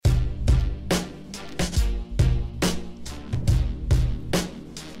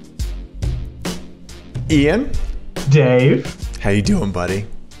Ian, Dave. how you doing, buddy?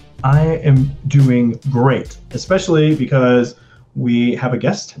 I am doing great, especially because we have a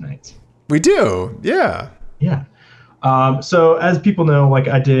guest tonight. We do, yeah. Yeah. So as people know, like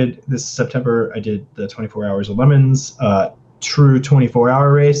I did this September, I did the 24 Hours of Lemons, true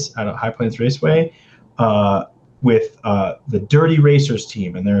 24-hour race at High Plains Raceway with the Dirty Racers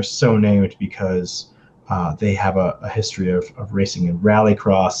team, and they're so named because they have a history of racing in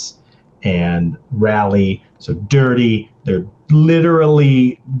rallycross and rally. So dirty, they're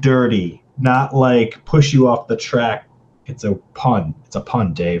literally dirty, not like push you off the track. It's a pun. It's a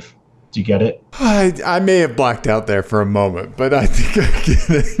pun, Dave. Do you get it? I may have blacked out there for a moment, but I think I get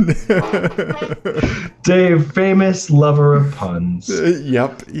it. Dave, famous lover of puns.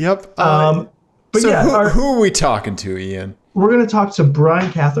 Yep. But so yeah, who are we talking to, Ian? We're going to talk to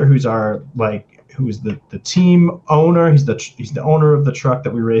Brian Cather, who's the team owner. He's the owner of the truck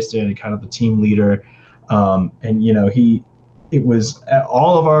that we raced in, and kind of the team leader. And you know, it was at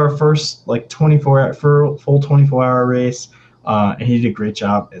all of our first like full 24-hour race, and he did a great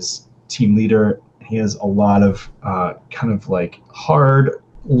job as team leader. He has a lot of kind of like hard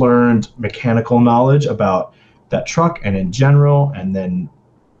learned mechanical knowledge about that truck and in general, and then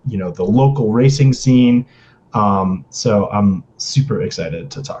you know the local racing scene. So I'm super excited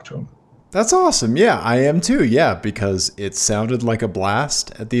to talk to him. That's awesome. Yeah, I am too. Yeah, because it sounded like a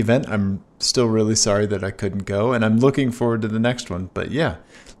blast at the event. I'm still really sorry that I couldn't go, and I'm looking forward to the next one. But yeah,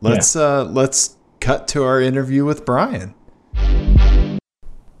 let's cut to our interview with Brian.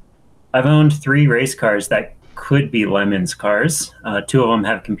 I've owned 3 race cars that could be Lemons cars. 2 of them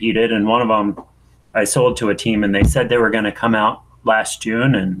have competed, and one of them I sold to a team, and they said they were going to come out last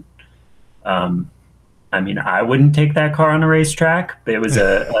June. And I mean, I wouldn't take that car on a racetrack, but it was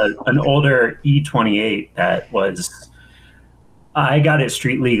an older E28 that was. I got it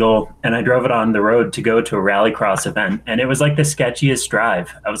street legal, and I drove it on the road to go to a rallycross event, and it was like the sketchiest drive.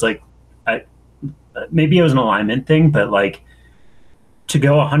 I was like, maybe it was an alignment thing, but like. To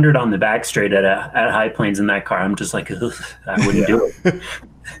go 100 on the back straight at High Plains in that car, I'm just like, ugh, I wouldn't do it.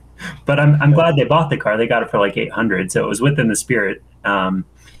 But I'm glad they bought the car. They got it for like 800, so it was within the spirit.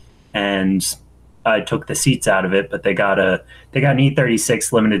 And I took the seats out of it, but they got an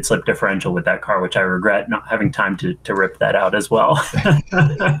E36 limited slip differential with that car, which I regret not having time to rip that out as well. They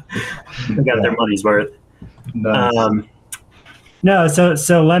got their money's worth. Nice. No,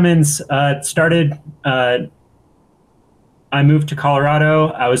 so Lemons started. I moved to Colorado.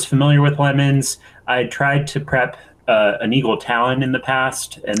 I was familiar with Lemons. I tried to prep an Eagle Talon in the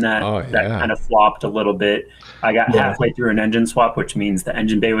past, and that kind of flopped a little bit. I got halfway through an engine swap, which means the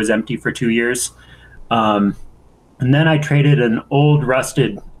engine bay was empty for 2 years. And then I traded an old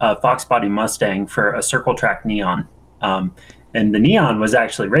rusted Fox body Mustang for a Circle Track Neon. And the Neon was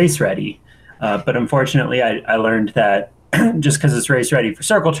actually race ready. But unfortunately, I learned that just because it's race ready for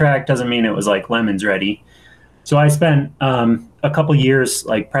Circle Track doesn't mean it was like Lemons ready. So I spent a couple years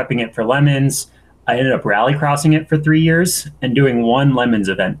like prepping it for Lemons. I ended up rallycrossing it for 3 years and doing one Lemons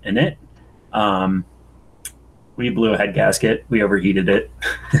event in it. We blew a head gasket. We overheated it.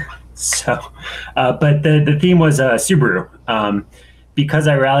 But the theme was Subaru. Because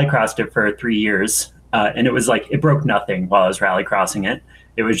I rallycrossed it for 3 years, and it was like it broke nothing while I was rallycrossing it.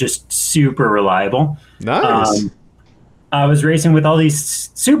 It was just super reliable. Nice. I was racing with all these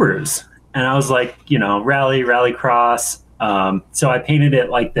Subarus. And I was like, you know, rallycross. So I painted it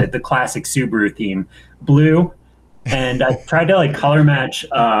like the classic Subaru theme, blue. And I tried to like color match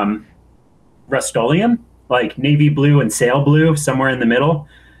Rust-Oleum, like navy blue and sail blue, somewhere in the middle.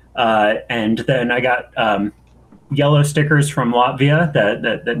 And then I got yellow stickers from Latvia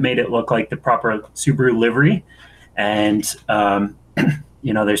that made it look like the proper Subaru livery. And,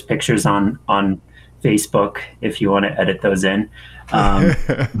 you know, there's pictures on Facebook if you want to edit those in.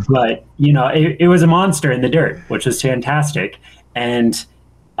 But, you know, it was a monster in the dirt, which was fantastic. And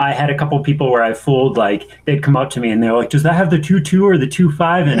I had a couple people where I fooled, like they'd come up to me and they were like, does that have the 2.2 or the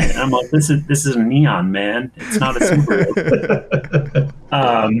 2.5 in it? And I'm like, this is a Neon, man. It's not a Subaru.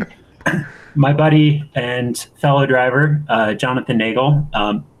 My buddy and fellow driver, Jonathan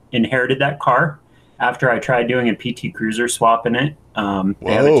Nagel, inherited that car after I tried doing a PT Cruiser swap in it.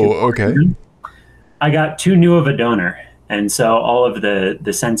 Whoa, okay. I got too new of a donor. And so all of the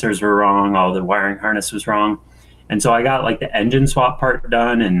sensors were wrong, all the wiring harness was wrong. And so I got like the engine swap part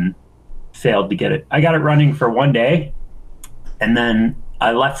done and failed to get it. I got it running for 1 day, and then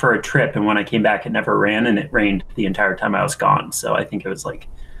I left for a trip, and when I came back, it never ran, and it rained the entire time I was gone. So I think it was like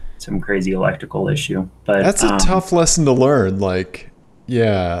some crazy electrical issue. But that's a tough lesson to learn. Like,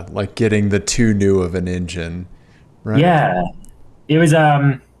 yeah, like getting the too new of an engine, right? Yeah, it was.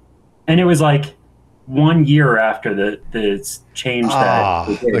 And it was like 1 year after the change that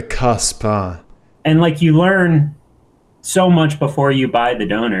they did. The cusp, huh? And like you learn so much before you buy the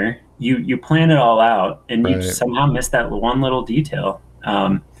donor. You plan it all out, and you somehow miss that one little detail.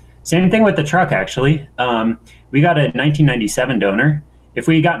 Same thing with the truck, actually. We got a 1997 donor. If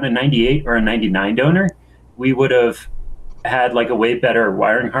we had gotten a 98 or a 99 donor, we would have had like a way better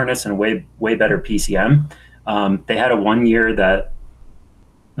wiring harness and a way better PCM. They had a 1 year that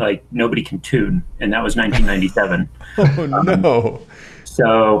like nobody can tune, and that was 1997. Oh no!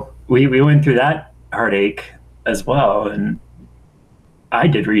 So we went through that heartache as well, and I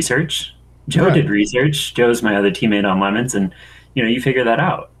did research. Joe did research. Joe's my other teammate on Lemons, and you figure that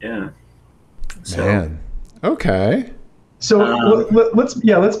out. Yeah. So, man. Okay. So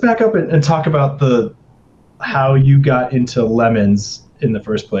let's back up and talk about how you got into Lemons in the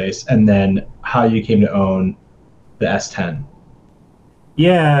first place, and then how you came to own the S10.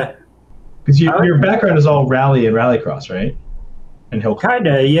 Yeah. Because your background is all rally and rallycross, right? And hill.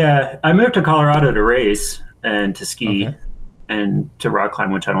 Kinda, yeah. I moved to Colorado to race and to ski and to rock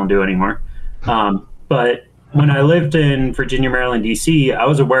climb, which I don't do anymore. But when I lived in Virginia, Maryland, DC, I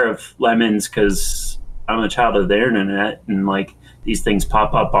was aware of Lemons because I'm a child of the internet, and like these things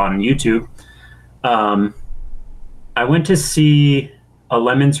pop up on YouTube. I went to see a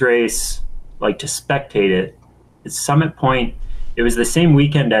Lemons race, like to spectate it. It's Summit Point. It was the same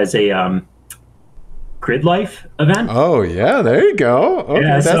weekend as a Grid Life event. Oh yeah, there you go. Okay,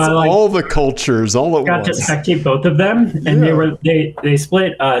 yeah, that's all the cultures all at once. Got to spectate both of them, and they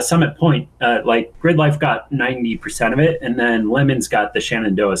split Summit Point. Like Grid Life got 90% of it, and then Lemons got the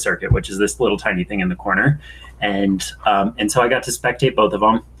Shenandoah circuit, which is this little tiny thing in the corner, and so I got to spectate both of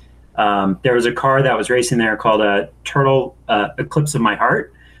them. There was a car that was racing there called a Turtle Eclipse of My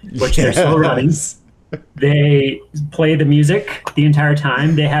Heart, which they're still running. They play the music the entire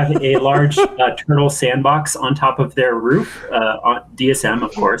time. They have a large turtle sandbox on top of their roof, on DSM,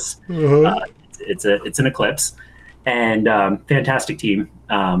 of course. It's an Eclipse, and fantastic team.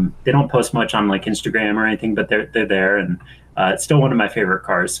 They don't post much on like Instagram or anything, but they're there, and it's still one of my favorite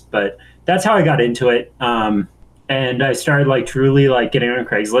cars. But that's how I got into it. And I started like truly like getting on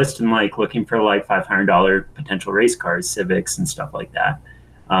Craigslist and like looking for like $500 potential race cars, Civics and stuff like that.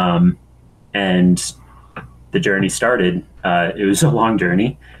 And the journey started. It was a long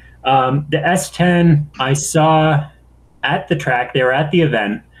journey. The S10 I saw at the track. They were at the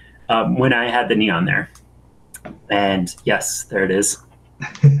event when I had the neon there. And yes, there it is.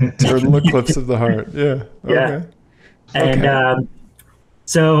 Turtle Eclipse of the Heart. Yeah. Okay. Yeah. And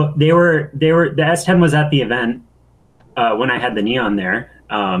so the S10 was at the event when I had the neon there.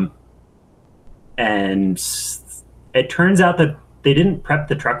 And it turns out that they didn't prep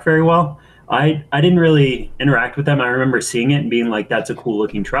the truck very well. I didn't really interact with them. I remember seeing it and being like, that's a cool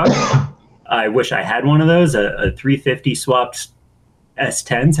looking truck. I wish I had one of those. A 350 swapped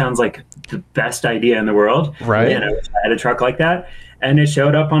S10 sounds like the best idea in the world. Right. And I wish I had a truck like that. And it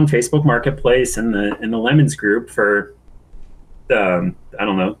showed up on Facebook Marketplace in the Lemons group for I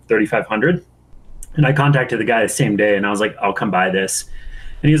don't know, $3,500. And I contacted the guy the same day, and I was like, I'll come buy this.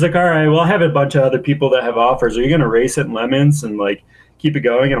 And he's like, all right, well, I have a bunch of other people that have offers. Are you going to race it in Lemons and like keep it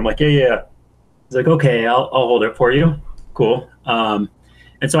going? And I'm like, yeah. He's like, okay, I'll hold it for you. Cool. And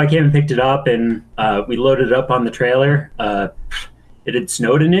so I came and picked it up, and we loaded it up on the trailer. It had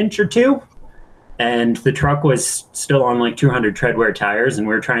snowed an inch or two, and the truck was still on like 200 treadwear tires, and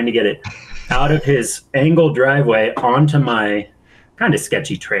we were trying to get it out of his angled driveway onto my kind of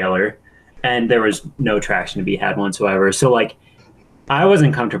sketchy trailer, and there was no traction to be had whatsoever. So like I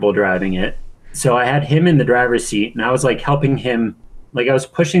wasn't comfortable driving it. So I had him in the driver's seat, and I was like helping him. Like I was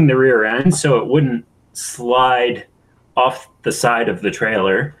pushing the rear end so it wouldn't slide off the side of the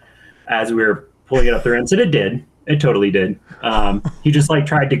trailer as we were pulling it up the ramp. And it did. It totally did. He just like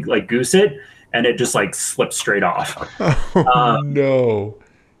tried to like goose it, and it just like slipped straight off. No.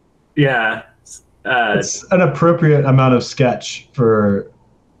 Yeah. It's an appropriate amount of sketch for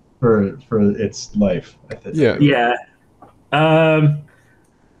its life, I think. Yeah. Yeah.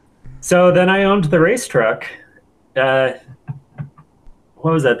 So then I owned the race truck.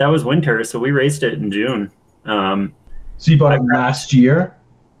 What was that? That was winter, so we raced it in June. So you bought it last year?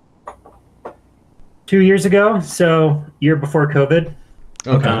 2 years ago, so year before COVID.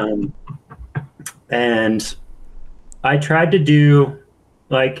 Okay. And I tried to do,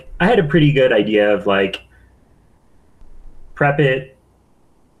 like, I had a pretty good idea of, like, prep it,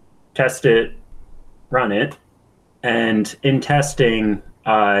 test it, run it. And in testing,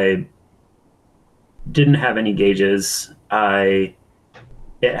 I didn't have any gauges.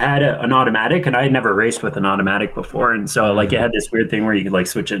 It had an automatic, and I had never raced with an automatic before. And so like it had this weird thing where you could like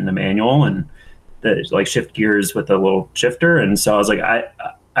switch it into manual, and the like shift gears with a little shifter. And so I was like,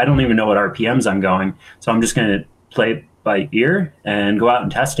 I don't even know what RPMs I'm going. So I'm just going to play by ear and go out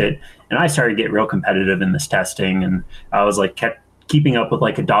and test it. And I started to get real competitive in this testing. And I was like, kept keeping up with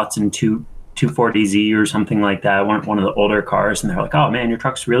like a Datsun 240Z or something like that, one of the older cars. And they're like, oh man, your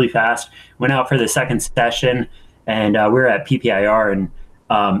truck's really fast. Went out for the second session, and we were at PPIR, and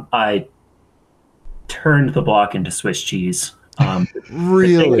I turned the block into Swiss cheese.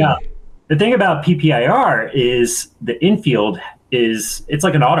 Really? The thing about PPIR is the infield it's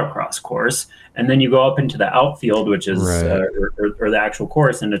like an autocross course, and then you go up into the outfield, which is right. or the actual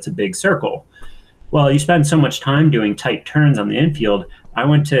course, and it's a big circle. Well, you spend so much time doing tight turns on the infield. I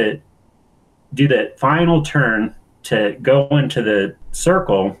went to do the final turn to go into the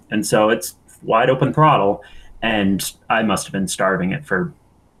circle, and so it's wide open throttle, and I must have been starving it for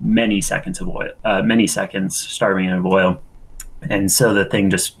many seconds, starving it of oil. And so the thing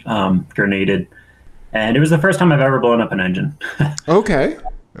just grenaded. And it was the first time I've ever blown up an engine. Okay.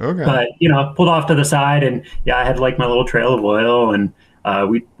 But, pulled off to the side, and I had like my little trail of oil, and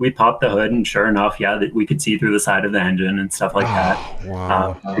we popped the hood, and sure enough, we could see through the side of the engine and stuff like that.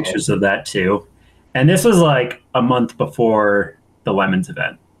 Wow. Pictures of that too. And this was like a month before the Lemons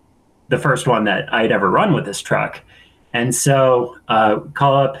event, the first one that I'd ever run with this truck. And so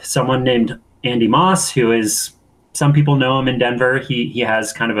call up someone named Andy Moss, who is, some people know him in Denver. He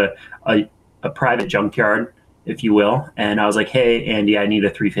has kind of a private junkyard, if you will. And I was like, hey, Andy, I need a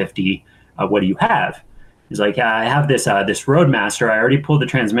 350. What do you have? He's like, yeah, I have this Roadmaster. I already pulled the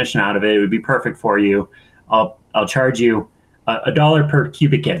transmission out of it. It would be perfect for you. I'll charge you $1 per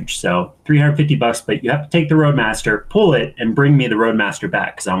cubic inch, so $350. But you have to take the Roadmaster, pull it, and bring me the Roadmaster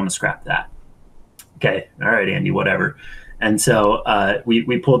back because I want to scrap that. Okay, all right, Andy, whatever. And so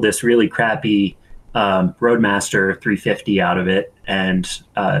we pulled this really crappy Roadmaster 350 out of it, and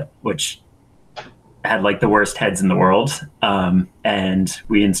which had like the worst heads in the world. And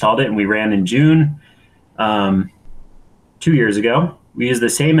we installed it, and we ran in June 2 years ago. We used the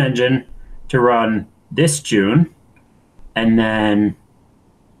same engine to run this June, and then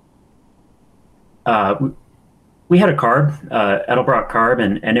we had a carb, Edelbrock carb,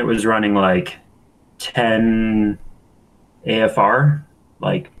 and it was running like 10 AFR,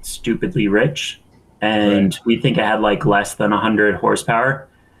 like stupidly rich. And we think it had like less than 100 horsepower.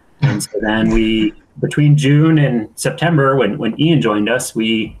 And so then between June and September, when Ian joined us,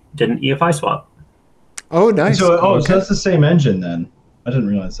 we did an EFI swap. Oh, nice. So that's the same engine then. I didn't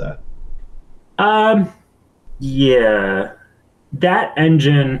realize that. Yeah, that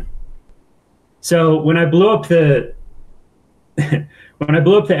engine. So when I blew up the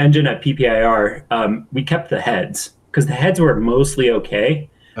engine at PPIR, we kept the heads because the heads were mostly okay.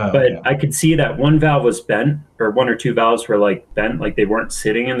 But I could see that one valve was bent, or one or two valves were like bent, like they weren't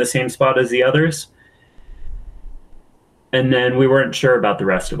sitting in the same spot as the others. And then we weren't sure about the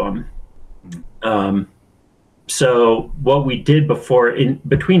rest of them. So what we did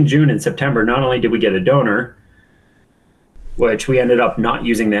between June and September, not only did we get a donor, which we ended up not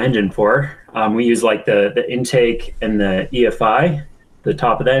using the engine for, we used like the intake and the EFI, the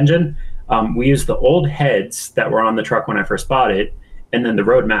top of the engine. We used the old heads that were on the truck when I first bought it, and then the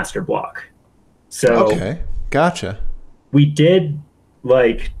Roadmaster block. So okay, gotcha. We did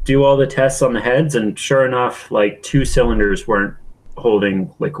like do all the tests on the heads, and sure enough, like 2 cylinders weren't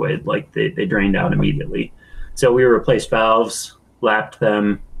holding liquid, like they drained out immediately. So we replaced valves, lapped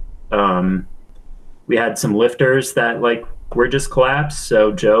them. We had some lifters that like were just collapsed.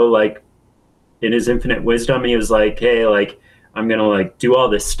 So Joe, like in his infinite wisdom, he was like, hey, like I'm going to like do all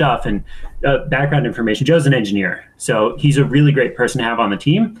this stuff. And background information, Joe's an engineer. So he's a really great person to have on the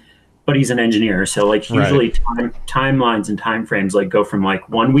team, but he's an engineer. So like usually timelines and timeframes like go from like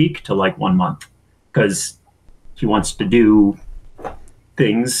 1 week to like 1 month because he wants to do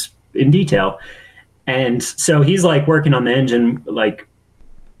things in detail. And so he's like working on the engine, like,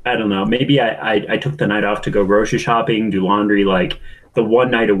 I don't know, maybe I took the night off to go grocery shopping, do laundry, like the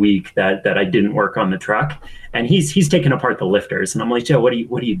one night a week that I didn't work on the truck. And he's taking apart the lifters. And I'm like, Joe, what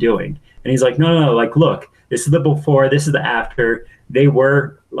are you doing? And he's like, no, like, look, this is the before, this is the after. They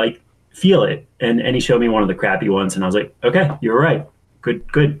were like, feel it. And he showed me one of the crappy ones. And I was like, okay, you're right. Good.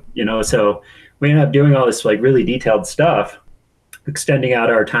 So we ended up doing all this like really detailed stuff, extending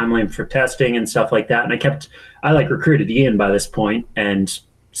out our timeline for testing and stuff like that. And I like recruited Ian by this point and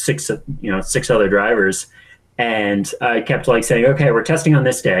six other drivers. And I kept like saying, okay, we're testing on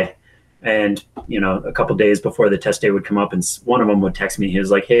this day. And, a couple days before the test day would come up and one of them would text me. He was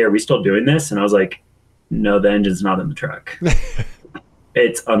like, hey, are we still doing this? And I was like, no, the engine's not in the truck.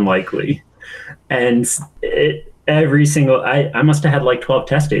 It's unlikely. And every single, I must have had like 12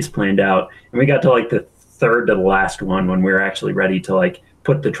 test days planned out, and we got to like the third to the last one when we were actually ready to like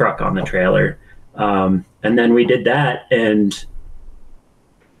put the truck on the trailer. And then we did that, and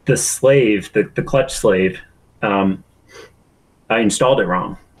the slave, the clutch slave, I installed it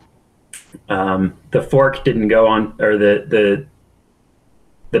wrong. The fork didn't go on, or the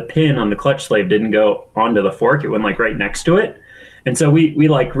pin on the clutch slave didn't go onto the fork. It went like right next to it. And so we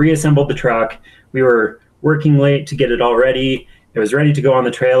like reassembled the truck. We were working late to get it all ready. It was ready to go on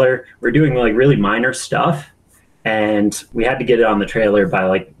the trailer. We're doing like really minor stuff, and we had to get it on the trailer by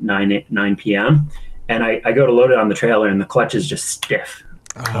like 9 p.m. And I go to load it on the trailer, and the clutch is just stiff.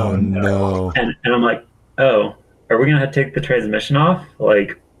 Oh no. And I'm like, oh, are we gonna have to take the transmission off?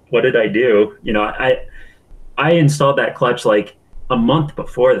 Like, what did I do? You know, I installed that clutch like a month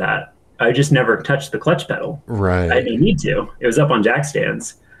before that. I just never touched the clutch pedal. Right. I didn't need to. It was up on jack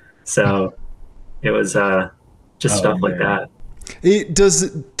stands. So it was just stuff like that.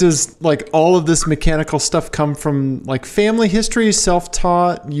 Does like all of this mechanical stuff come from like family history,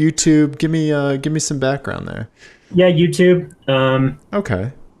 self-taught, YouTube? Give me some background there. Yeah, YouTube.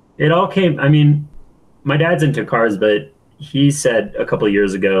 Okay. It all came, I mean, my dad's into cars, but he said a couple of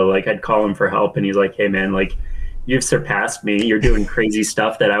years ago, like I'd call him for help, and he's like, hey man, like you've surpassed me. You're doing crazy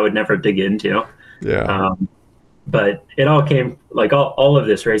stuff that I would never dig into. Yeah. But it all came, like all of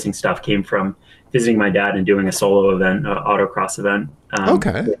this racing stuff came from visiting my dad and doing a solo event, autocross event.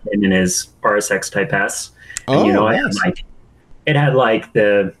 Okay. In his RSX Type S. And, Oh, you know, nice. it had like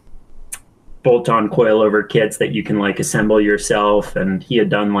the bolt-on coilover kits that you can like assemble yourself, and he had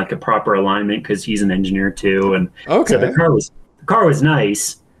done like a proper alignment because he's an engineer too. And Okay. so the car was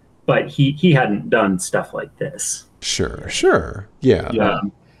nice, but he hadn't done stuff like this. Sure. Yeah.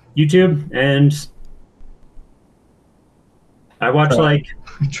 YouTube, and I watch like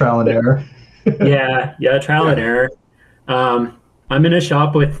Trial and error. yeah, trial and error. I'm in a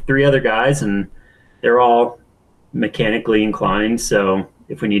shop with 3 other guys, and they're all mechanically inclined. So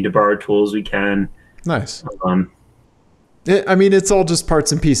if we need to borrow tools, we can. Nice. I mean, it's all just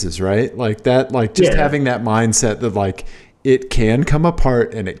parts and pieces, right? Like that, like just having that mindset that like it can come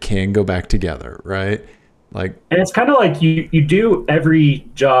apart and it can go back together, right? Like, and it's kind of like you do every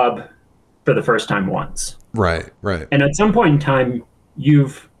job for the first time once. Right. And at some point in time,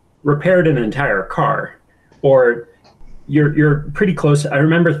 you've repaired an entire car, or you're pretty close. I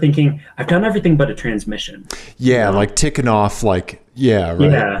remember thinking, I've done everything but a transmission. Yeah, like ticking off, like, yeah,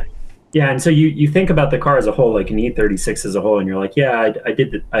 right. Yeah, and so you think about the car as a whole, like an E36 as a whole, and you're like, yeah,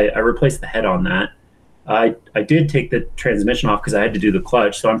 I replaced the head on that. I did take the transmission off because I had to do the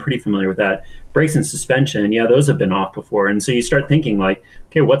clutch, so I'm pretty familiar with that. Brakes and suspension, yeah, those have been off before. And so you start thinking like,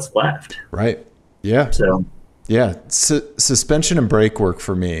 okay, what's left? Right. Yeah. So yeah, suspension and brake work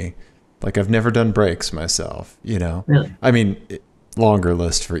for me. Like I've never done brakes myself, you know. Really? I mean, longer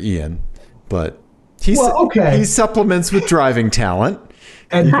list for Ian, but he supplements with driving talent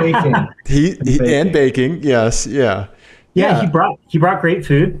and baking. And baking. Yes, yeah. Yeah, he brought great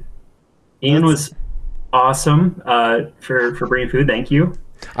food. Ian was awesome for bringing food. Thank you.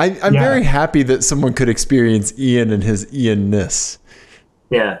 I'm very happy that someone could experience Ian and his Ian-ness.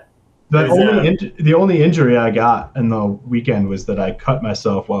 Yeah. The only injury I got in the weekend was that I cut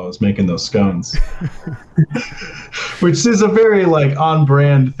myself while I was making those scones, which is a very like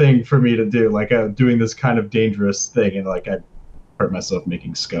on-brand thing for me to do. Like doing this kind of dangerous thing, and like I hurt myself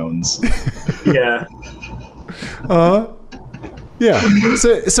making scones. Yeah. Yeah.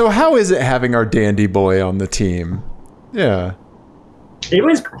 So how is it having our dandy boy on the team? Yeah. It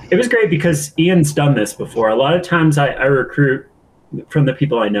was great because Ian's done this before. A lot of times I recruit from the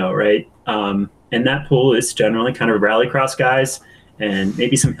people I know, right? And that pool is generally kind of rallycross guys and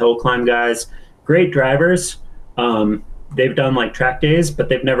maybe some hill climb guys. Great drivers. They've done like track days, but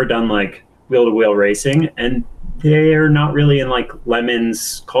they've never done like wheel-to-wheel racing, and they're not really in like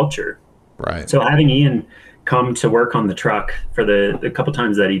Lemon's culture. Right. So having Ian come to work on the truck for the couple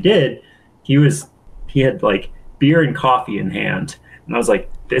times that he did, he had like beer and coffee in hand. And I was like,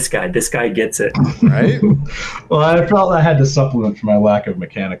 this guy gets it. Right? Well, I felt I had to supplement for my lack of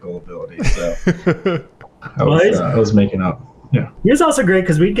mechanical ability. So I was making up. Yeah. He was also great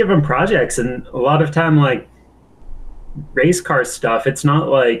because we'd give him projects, and a lot of time, like race car stuff, it's not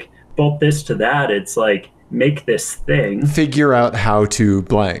like bolt this to that. It's like make this thing. Figure out how to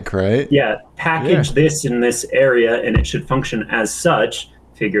blank, right? Yeah. Package this in this area, and it should function as such.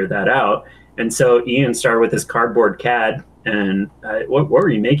 Figure that out. And so Ian started with his cardboard CAD. And what were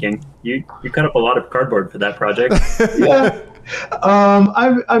you making? You cut up a lot of cardboard for that project. Yeah.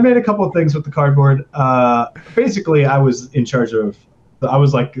 I made a couple of things with the cardboard. Basically, I was in charge of I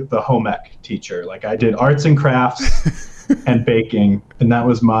was like the home ec teacher. Like I did arts and crafts and baking, and that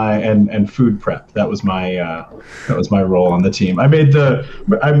was and food prep. That was my role on the team. I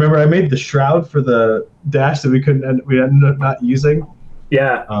remember I made the shroud for the dash that we ended up not using.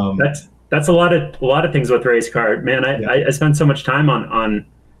 Yeah, that's a lot of things with race car. Man, I spent so much time on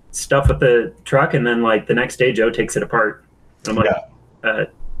stuff with the truck, and then like the next day Joe takes it apart. I'm like,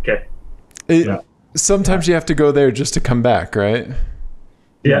 okay. Sometimes you have to go there just to come back, right?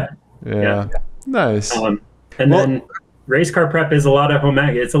 Yeah. Nice. Then race car prep is a lot of home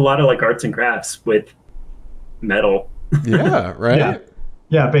ec. It's a lot of like arts and crafts with metal. Yeah, right.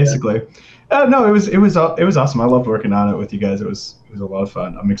 Yeah, basically. No, it was awesome. I loved working on it with you guys. It was a lot of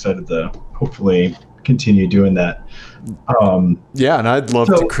fun. I'm excited to hopefully continue doing that. And I'd love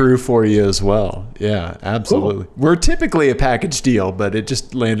to crew for you as well. Yeah, absolutely. Cool. We're typically a package deal, but it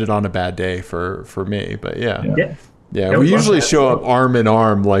just landed on a bad day for me. But yeah, we usually show up arm in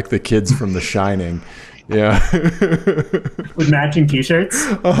arm like the kids from The Shining. Yeah, with matching T-shirts.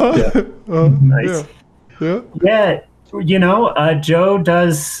 Nice. Yeah. Joe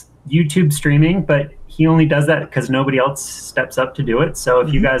does YouTube streaming, but he only does that because nobody else steps up to do it. So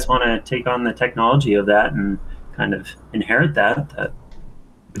if you guys want to take on the technology of that and kind of inherit that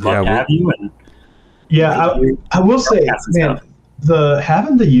we'd love to have you. And I will say, man,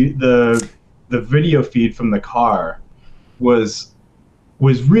 having the video feed from the car was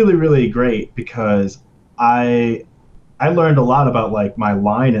really, really great, because I learned a lot about like my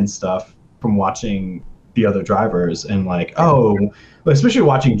line and stuff from watching the other drivers, and like, especially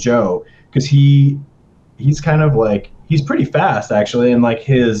watching Joe, because he's kind of like, he's pretty fast actually, and like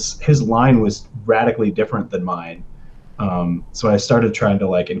his line was radically different than mine. So I started trying to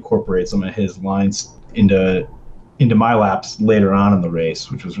like incorporate some of his lines into my laps later on in the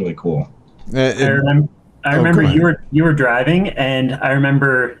race, which was really cool. I remember you were driving, and I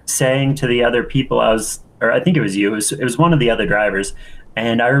remember saying to the other people I think it was you, it was one of the other drivers,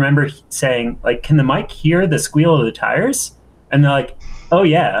 and I remember saying like, can the mic hear the squeal of the tires? And they're like, oh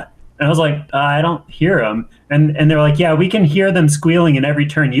yeah. And I was like, I don't hear them. And they're like, yeah, we can hear them squealing in every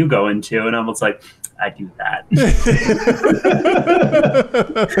turn you go into. And I was like, I do that.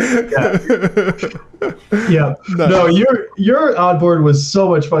 Yeah. Nice. No, your onboard was so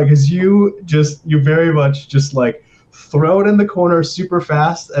much fun, because you very much just like throw it in the corner super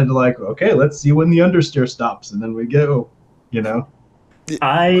fast and like, okay, let's see when the understeer stops, and then we go,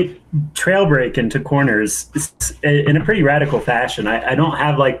 I trail brake into corners in a pretty radical fashion. I don't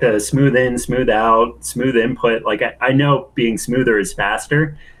have like the smooth in, smooth out, smooth input. Like I know being smoother is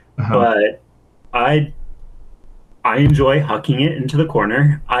faster, but I enjoy hucking it into the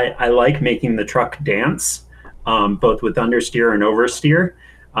corner. I like making the truck dance, both with understeer and oversteer,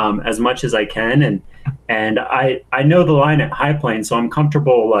 as much as I can. And I know the line at high plane, so I'm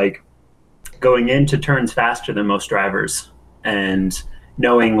comfortable like going into turns faster than most drivers, and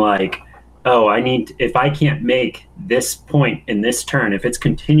knowing like, if I can't make this point in this turn, if it's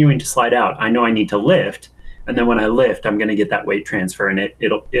continuing to slide out, I know I need to lift. And then when I lift, I'm going to get that weight transfer, and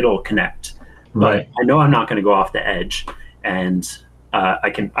it'll connect. Right. But I know I'm not going to go off the edge, and I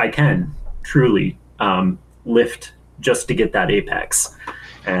can truly lift just to get that apex,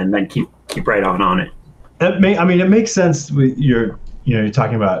 and then keep right on it. It makes sense. You're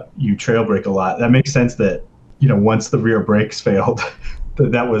talking about you trail brake a lot. That makes sense that once the rear brakes failed,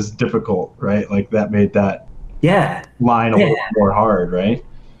 that was difficult, right? Like that made that line a little more hard, right?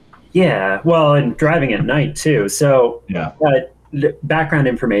 Yeah. Well, and driving at night too. So background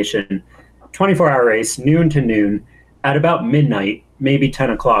information: 24-hour race, noon to noon. At about midnight, maybe 10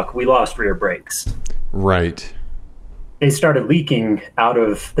 o'clock, we lost rear brakes. Right. They started leaking out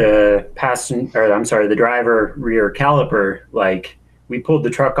of the the driver rear caliper. Like, we pulled the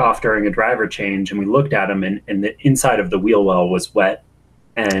truck off during a driver change, and we looked at them, and the inside of the wheel well was wet,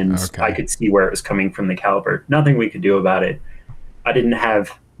 and I could see where it was coming from the caliper. Nothing we could do about it. I didn't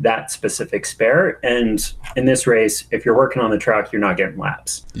have that specific spare, and in this race, if you're working on the truck, you're not getting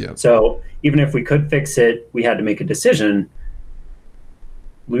laps. Yep. So even if we could fix it, we had to make a decision: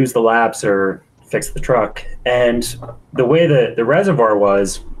 lose the laps or fix the truck. And the way the reservoir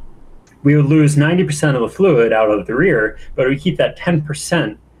was, we would lose 90% of the fluid out of the rear, but we keep that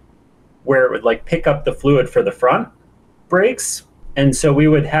 10% where it would like pick up the fluid for the front brakes. And so we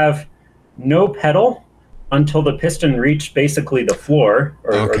would have no pedal until the piston reached basically the floor,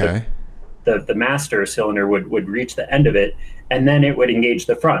 or the master cylinder would reach the end of it, and then it would engage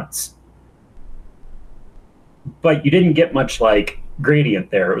the fronts. But you didn't get much like gradient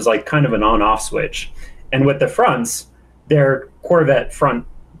there. It was like kind of an on-off switch. And with the fronts, they're Corvette front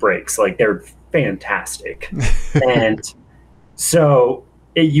brakes, like they're fantastic. And So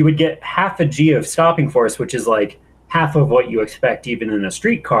you would get half a G of stopping force, which is like half of what you expect even in a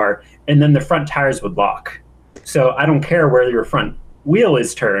street car, and then the front tires would lock. So I don't care where your front wheel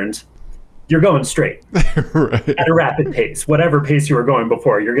is turned, you're going straight Right. at a rapid pace. Whatever pace you were going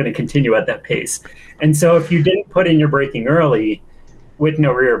before, you're going to continue at that pace. And so if you didn't put in your braking early with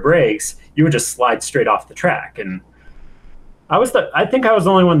no rear brakes, you would just slide straight off the track. And I think I was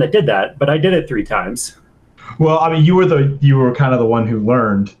the only one that did that, but I did it 3 times. Well, I mean, you were kind of the one who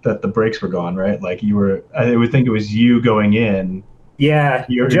learned that the brakes were gone, right? Like I would think it was you going in. Yeah,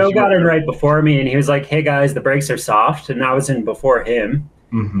 Joe got in right before me, and he was like, "Hey guys, the brakes are soft," and I was in before him,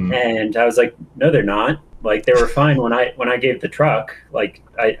 and I was like, "No, they're not. Like they were fine when I gave the truck. Like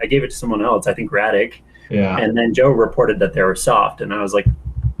I gave it to someone else, I think Raddick, Yeah. and then Joe reported that they were soft, and I was like,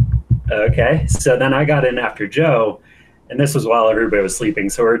 okay. So then I got in after Joe, and this was while everybody was sleeping,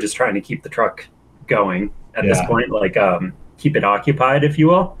 so we were just trying to keep the truck going at this point, like keep it occupied, if you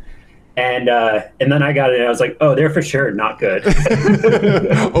will. And then I got it, and I was like, oh, they're for sure not good.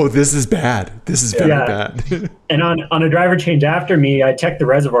 Oh, this is bad. This is very bad. And on a driver change after me, I checked the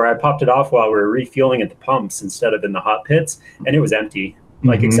reservoir. I popped it off while we were refueling at the pumps instead of in the hot pits, and it was empty,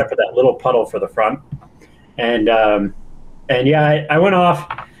 like except for that little puddle for the front. And yeah, I went off,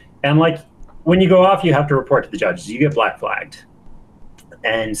 and like when you go off, you have to report to the judges. You get black flagged,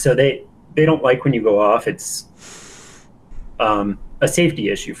 and so they don't like when you go off. It's a safety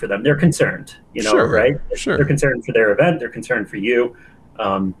issue for them. They're concerned, right? Sure. They're concerned for their event. They're concerned for you.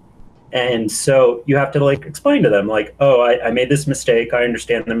 And so you have to like explain to them like, oh, I made this mistake. I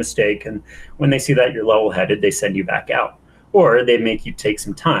understand the mistake. And when they see that you're level headed, they send you back out, or they make you take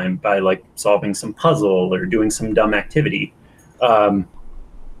some time by like solving some puzzle or doing some dumb activity. I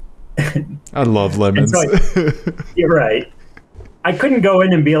love lemons. So you're right. I couldn't go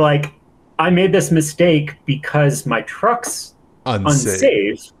in and be like, I made this mistake because my truck's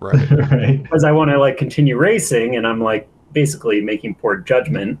unsafe, right? Because I want to like continue racing, and I'm like basically making poor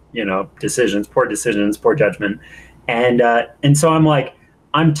judgment, poor decisions, poor judgment, and so I'm like,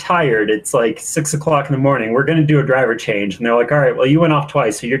 I'm tired. It's like 6 o'clock in the morning. We're going to do a driver change, and they're like, all right, well, you went off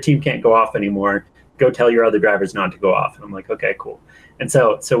twice, so your team can't go off anymore. Go tell your other drivers not to go off. And I'm like, okay, cool. And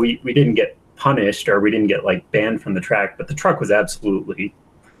so we didn't get punished, or we didn't get like banned from the track, but the truck was absolutely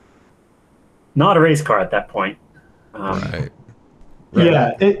not a race car at that point. Right.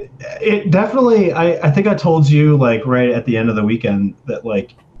 Yeah, it definitely. I think I told you like right at the end of the weekend that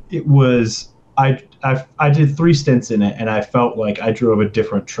like it was. I did 3 stints in it, and I felt like I drove a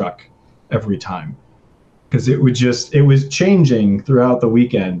different truck every time, because it was changing throughout the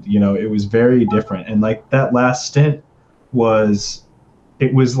weekend. It was very different, and like that last stint was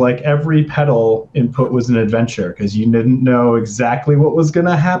like every pedal input was an adventure, because you didn't know exactly what was going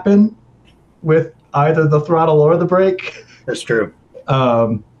to happen with either the throttle or the brake. That's true.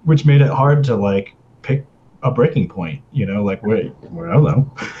 Which made it hard to like pick a breaking point, like wait, well, I don't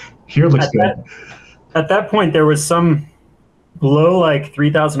know. Here looks good. At that point, there was some below like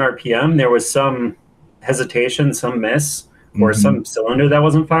 3,000 RPM. There was some hesitation, some miss, or some cylinder that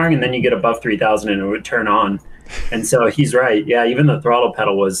wasn't firing, and then you get above 3,000 and it would turn on. And so he's right. Yeah, even the throttle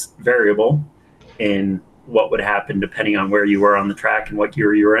pedal was variable in what would happen depending on where you were on the track and what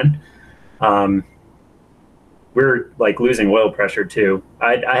gear you were in. We're like losing oil pressure too.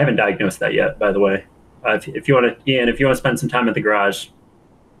 I haven't diagnosed that yet, by the way. If you want to, Ian, if you want to spend some time at the garage,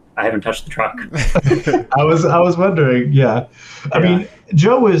 I haven't touched the truck. I was wondering. Yeah. I mean,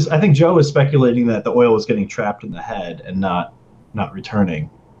 I think Joe was speculating that the oil was getting trapped in the head and not returning.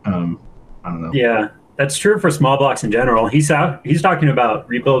 I don't know. Yeah, that's true for small blocks in general. He's talking about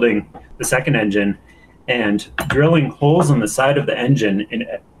rebuilding the second engine and drilling holes in the side of the engine in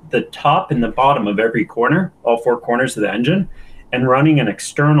the top and the bottom of every corner, all 4 corners of the engine, and running an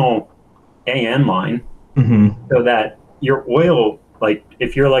external AN line so that your oil, like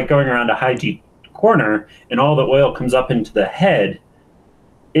if you're like going around a high G corner and all the oil comes up into the head,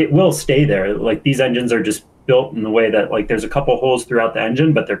 it will stay there. Like these engines are just built in the way that like there's a couple holes throughout the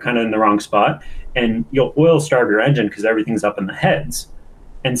engine, but they're kind of in the wrong spot, and you'll oil starve your engine because everything's up in the heads.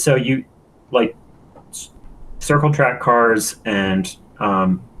 And so you like circle track cars and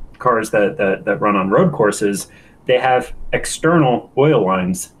cars that run on road courses, they have external oil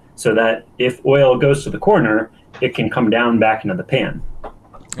lines so that if oil goes to the corner, it can come down back into the pan.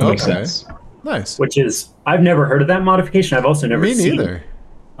 Makes sense. Nice. Which is, I've never heard of that modification. I've also never seen. Me neither.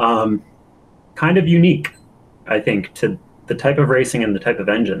 Kind of unique, I think, to the type of racing and the type of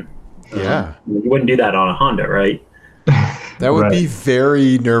engine. Yeah. You wouldn't do that on a Honda, right? That would be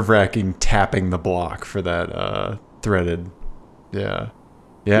very nerve-wracking, tapping the block for that threaded. Yeah.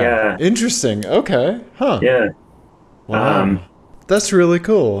 Interesting. Okay. Huh. Yeah. Wow. That's really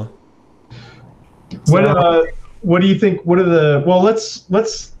cool. What do you think? What other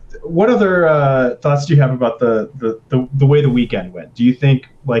thoughts do you have about the way the weekend went? Do you think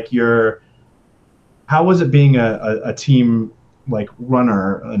like how was it being a team like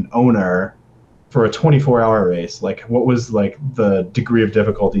runner, an owner for a 24-hour race? Like what was like the degree of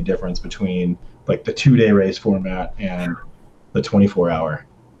difficulty difference between like the 2-day race format and the 24-hour?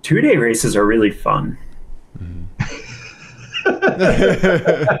 2-day races are really fun. The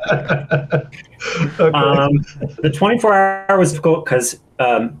 24-hour was difficult because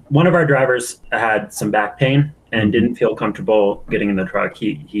one of our drivers had some back pain and didn't feel comfortable getting in the truck.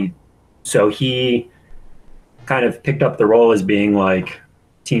 So he kind of picked up the role as being like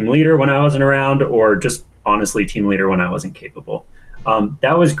team leader when I wasn't around, or just honestly team leader when I wasn't capable.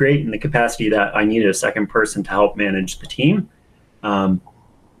 That was great in the capacity that I needed a second person to help manage the team.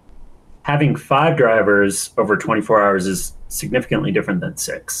 Having 5 drivers over 24 hours is significantly different than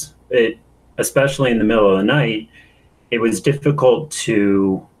 6. Especially in the middle of the night, it was difficult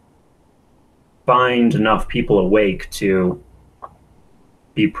to find enough people awake to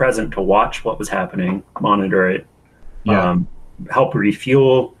be present to watch what was happening, monitor it, help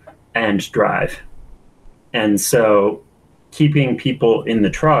refuel, and drive. And so keeping people in the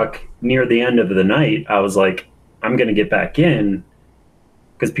truck near the end of the night, I was like, I'm going to get back in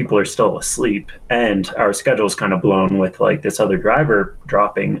because people are still asleep and our schedule's kind of blown with like this other driver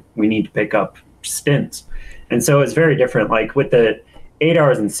dropping. We need to pick up stints. And so it's very different. Like with the 8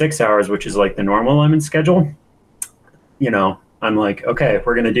 hours and 6 hours, which is like the normal Lemon schedule, you know, I'm like, okay,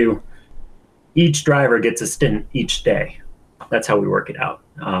 we're going to do, each driver gets a stint each day. That's how we work it out.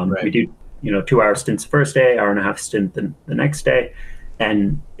 We do, 2-hour stints the first day, hour-and-a-half stint the next day.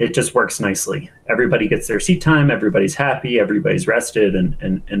 And it just works nicely. Everybody gets their seat time. Everybody's happy. Everybody's rested,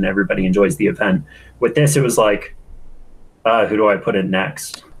 and everybody enjoys the event. With this, it was like, who do I put in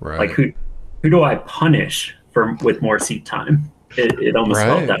next? Right. Uh, Like who do I punish with more seat time? It almost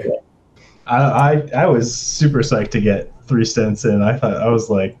felt that way. I was super psyched to get 3 stints in. I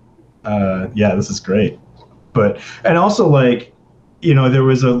was like, this is great. And also like, there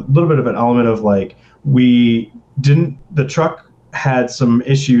was a little bit of an element of like, the truck had some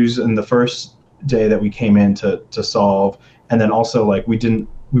issues in the first day that we came in to solve. And then also like we didn't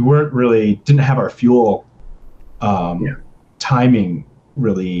have our fuel timing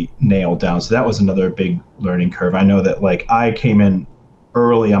really nailed down. So that was another big learning curve. I know that like I came in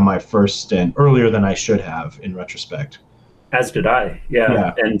early on my first stint, earlier than I should have in retrospect. As did I.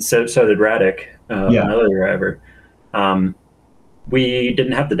 Yeah. And so did Radek, another driver. We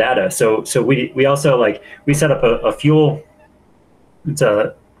didn't have the data. So we also like, we set up a fuel, it's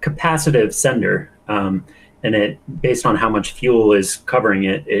a capacitive sender. And it, based on how much fuel is covering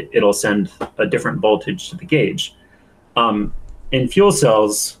it'll send a different voltage to the gauge. In fuel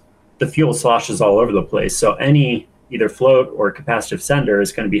cells, the fuel sloshes all over the place. So any either float or capacitive sender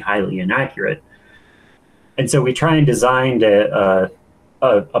is going to be highly inaccurate. And so we try and design a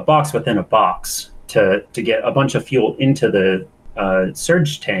box within a box to get a bunch of fuel into the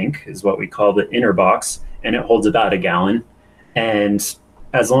surge tank, is what we call the inner box, and it holds about 1 gallon. And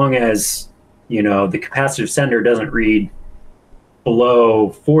as long as, the capacitive sender doesn't read below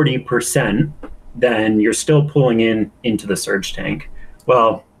 40%, then you're still pulling into the surge tank.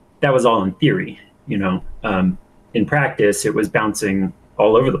 Well, that was all in theory, in practice, it was bouncing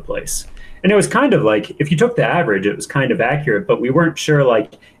all over the place. And it was kind of like, if you took the average, it was kind of accurate, but we weren't sure,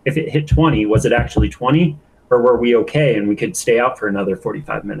 like, if it hit 20, was it actually 20? Or were we okay and we could stay out for another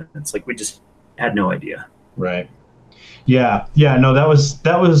 45 minutes? Like, we just had no idea. Right. Yeah. No, that was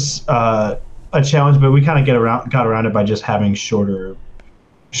a challenge, but we kind of got around it by just having shorter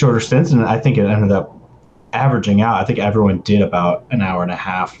stints, and I think it ended up averaging out. I think everyone did about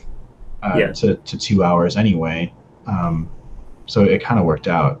 1.5 hours to 2 hours anyway. So it kind of worked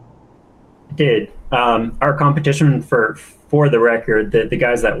out. It did. Our competition for the record, the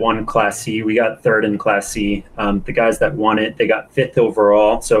guys that won Class C, we got 3rd in Class C. The guys that won it, they got 5th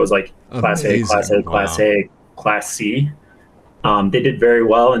overall. So it was like Class A, Class A, Class A, Class C. They did very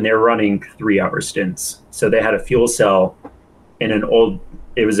well, and they were running 3-hour stints. So they had a fuel cell in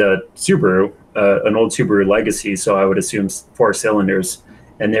it was a Subaru, an old Subaru Legacy. So I would assume 4 cylinders,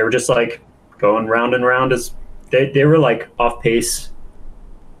 and they were just like going round and round as they were like off pace.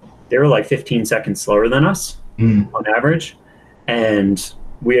 They were like 15 seconds slower than us on average. And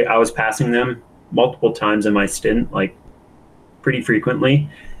I was passing them multiple times in my stint, like pretty frequently.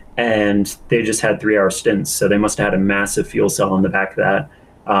 And they just had 3-hour stints. So they must have had a massive fuel cell on the back of that.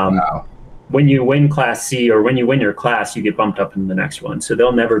 Wow. When you win Class C, or when you win your class, you get bumped up in the next one. So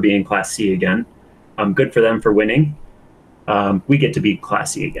they'll never be in Class C again. Good for them for winning. we get to be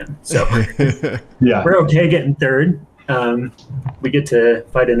classy again. So Yeah. we're okay getting third. We get to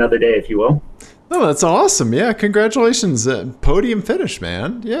fight another day, if you will. Oh, that's awesome. Yeah, congratulations. Podium finish,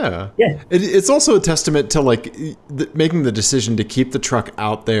 man. Yeah. Yeah. It's also a testament to like making the decision to keep the truck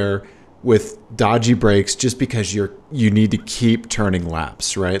out there with dodgy brakes just because you need to keep turning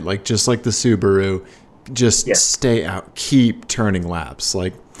laps, right? Like just like the Subaru, just stay out, keep turning laps.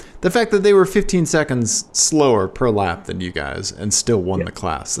 Like the fact that they were 15 seconds slower per lap than you guys and still won the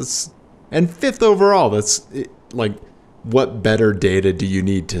class. And 5th overall. That's like, what better data do you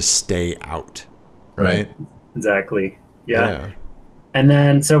need to stay out? Right. Exactly. Yeah. And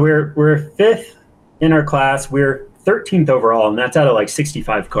then so we're 5th in our class. We're 13th overall, and that's out of like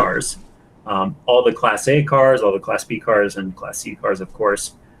 65 cars. All the Class A cars, all the Class B cars, and Class C cars, of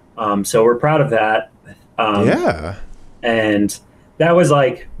course. So we're proud of that. And that was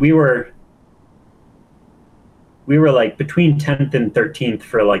like we were like between 10th and 13th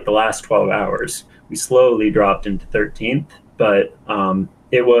for like the last 12 hours. We slowly dropped into 13th, but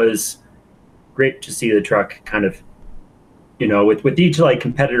it was great to see the truck kind of, with each like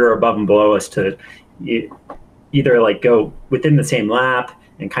competitor above and below us to either like go within the same lap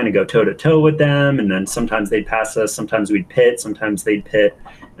and kind of go toe to toe with them. And then sometimes they'd pass us, sometimes we'd pit, sometimes they'd pit.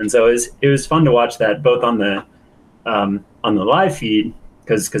 And so it was fun to watch that both on the live feed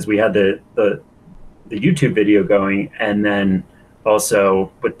because we had the YouTube video going, and then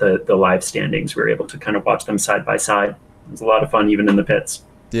also with the live standings, we were able to kind of watch them side by side. It was a lot of fun, even in the pits.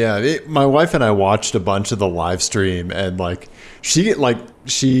 Yeah, my wife and I watched a bunch of the live stream, and like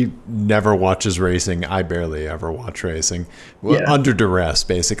she never watches racing. I barely ever watch racing, under duress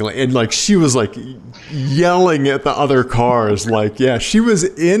basically, and like she was like yelling at the other cars, like she was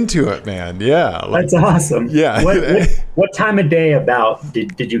into it, man. Yeah, like, that's awesome. Yeah. What time of day about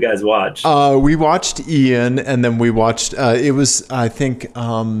did you guys watch? We watched Ian, and then we watched. It was I think.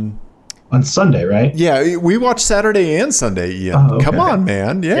 On Sunday, right? Yeah, we watched Saturday and Sunday, Ian. Oh, okay. Come on,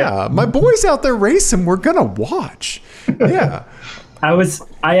 man. Yeah. My boy's out there racing. We're going to watch. Yeah.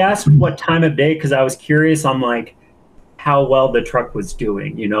 I asked what time of day because I was curious on like how well the truck was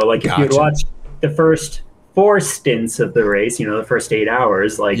doing. Like if you had watched the first 4 stints of the race, the first 8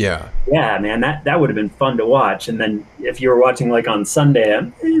 hours, like, yeah, man, that would have been fun to watch. And then if you were watching like on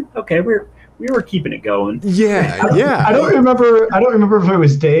Sunday, okay, we were keeping it going. Yeah. I don't remember if it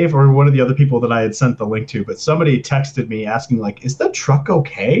was Dave or one of the other people that I had sent the link to, but somebody texted me asking, like, is the truck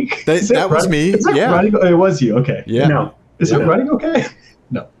okay? That was me. It was you. Okay. Yeah. No. Is it running okay?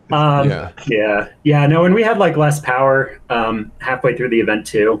 No. Yeah. No, and we had like less power halfway through the event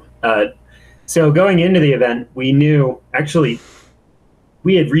too. So going into the event, we knew actually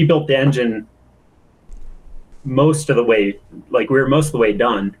we had rebuilt the engine most of the way, like we were most of the way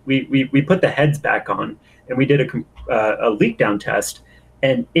done. We put the heads back on, and we did a leak down test,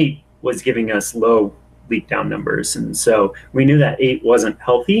 and 8 was giving us low leak down numbers, and so we knew that 8 wasn't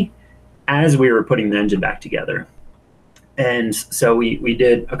healthy as we were putting the engine back together. And so we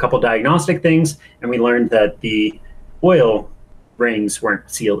did a couple diagnostic things, and we learned that the oil rings weren't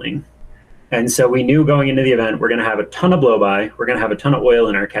sealing. And so we knew going into the event, we're going to have a ton of blow by, we're going to have a ton of oil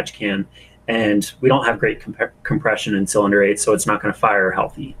in our catch can, and we don't have great compression in cylinder 8, so it's not going to fire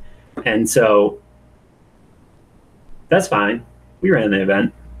healthy. And so that's fine. We ran the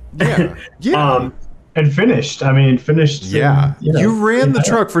event. Yeah. And finished. Yeah. You ran the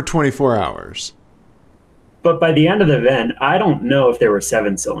truck for 24 hours. But by the end of the event, I don't know if there were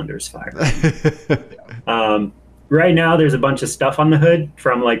 7 cylinders firing. Right now, there's a bunch of stuff on the hood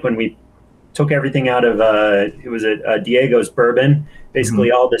from like when we took everything out of it was Diego's bourbon.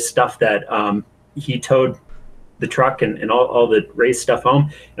 Basically, all this stuff that he towed the truck and all the race stuff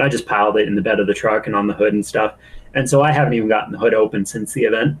home, and I just piled it in the bed of the truck and on the hood and stuff. And so I haven't even gotten the hood open since the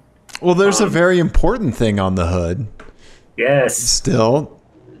event. Well, there's a very important thing on the hood. Yes. Still.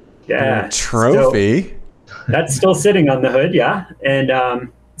 Yeah. Trophy. That's still sitting on the hood, yeah.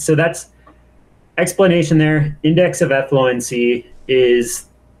 And so that's explanation there. Index of effluency is,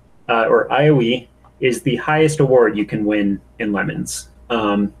 or IOE, is the highest award you can win in Lemons.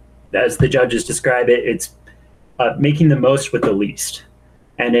 As the judges describe it, it's making the most with the least.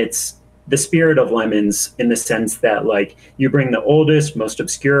 And it's the spirit of Lemons in the sense that like you bring the oldest, most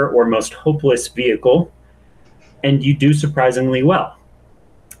obscure, or most hopeless vehicle, and you do surprisingly well.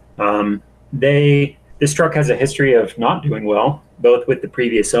 This truck has a history of not doing well, both with the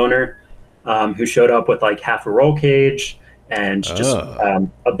previous owner, who showed up with like half a roll cage and just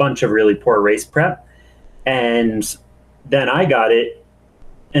a bunch of really poor race prep. And then I got it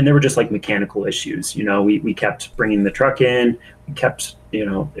and there were just like mechanical issues. We kept bringing the truck in, we kept,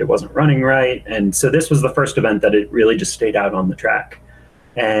 it wasn't running right. And so this was the first event that it really just stayed out on the track.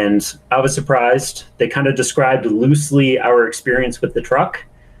 And I was surprised. They kind of described loosely our experience with the truck,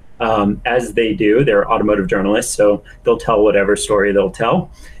 as they do. They're automotive journalists, so they'll tell whatever story they'll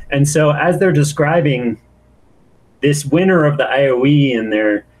tell. And so as they're describing this winner of the IOE and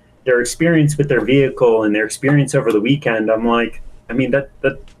their experience with their vehicle and their experience over the weekend, I'm like, I mean, that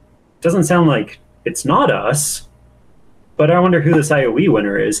doesn't sound like it's not us, but I wonder who this IOE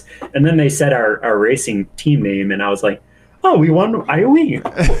winner is. And then they said our racing team name, and I was like, oh, we won IOE.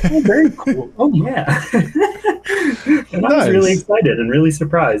 Oh, very cool. Oh, yeah. And I was really excited and really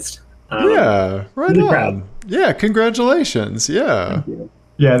surprised. Yeah, right really on. Proud. Yeah, congratulations. Yeah.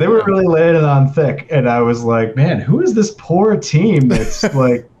 Yeah, they were really laying it on thick, and I was like, man, who is this poor team that's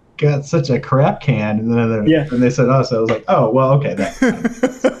like got such a crap can? And then when they said us, I was like, oh, well, okay.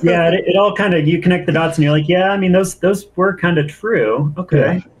 Yeah, it all kind of, you connect the dots and you're like, yeah, I mean, those were kind of true.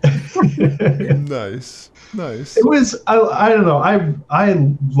 Okay. Yeah. Nice. It was, I don't know.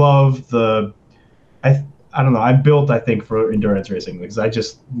 I love I don't know. I'm built, I think, for endurance racing because I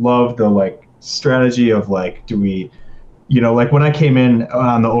just love the like strategy of like, do we, like when I came in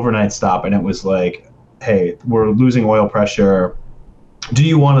on the overnight stop and it was like, hey, we're losing oil pressure. Do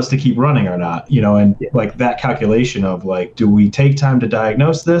you want us to keep running or not? And like that calculation of like, do we take time to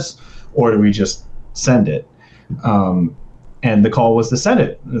diagnose this or do we just send it? And the call was to send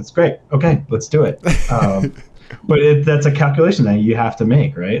it. That's great. Okay, let's do it. But that's a calculation that you have to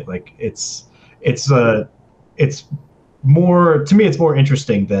make, right? Like it's more, to me, it's more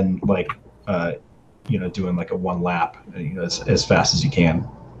interesting than like, doing like a one lap, as fast as you can.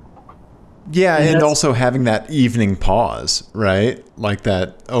 Yeah, and also having that evening pause, right? Like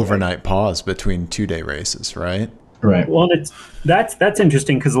that overnight pause between 2-day races, right? Right. Well, that's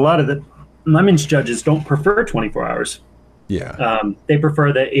interesting because a lot of the Lemons judges don't prefer 24 hours. Yeah. They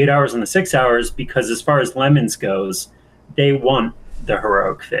prefer the 8 hours and the 6 hours because as far as Lemons goes, they want the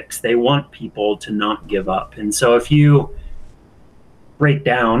heroic fix. They want people to not give up. And so if you break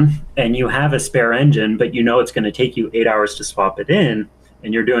down and you have a spare engine, but it's going to take you 8 hours to swap it in,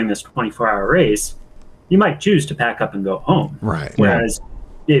 and you're doing this 24-hour race, you might choose to pack up and go home. Right. Whereas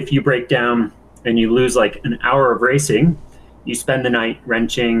if you break down and you lose like an hour of racing, you spend the night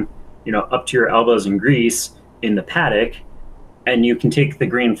wrenching, up to your elbows in grease in the paddock, and you can take the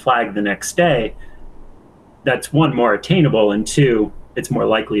green flag the next day. That's one, more attainable, and two, it's more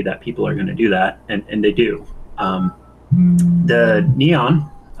likely that people are going to do that, and they do. The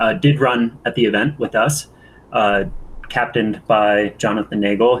Neon did run at the event with us, captained by Jonathan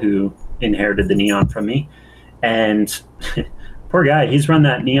Nagel, who inherited the Neon from me. And poor guy, he's run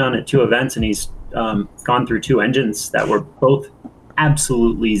that Neon at 2 events, and he's gone through 2 engines that were both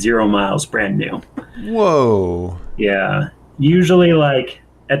absolutely 0 miles brand new. Whoa. Yeah. Usually, like,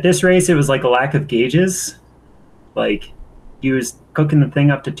 at this race, it was like a lack of gauges. Like, he was cooking the thing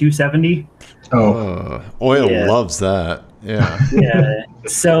up to 270. Oil loves that. Yeah. Yeah.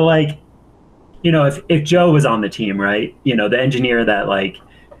 So, like, if Joe was on the team, right, the engineer that like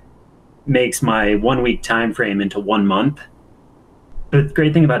makes my 1 week time frame into 1 month. The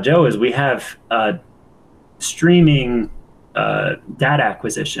great thing about Joe is we have streaming data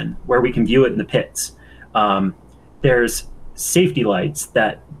acquisition where we can view it in the pits. There's safety lights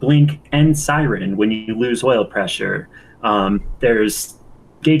that blink and siren when you lose oil pressure. There's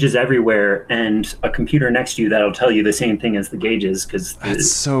gauges everywhere and a computer next to you that'll tell you the same thing as the gauges.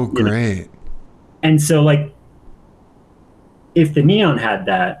 That's so great. And so, like, if the Neon had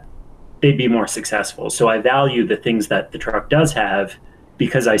that, they'd be more successful. So I value the things that the truck does have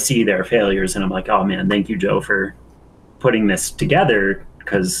because I see their failures, and I'm like, oh, man, thank you, Joe, for putting this together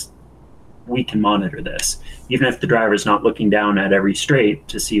because we can monitor this. Even if the driver's not looking down at every straight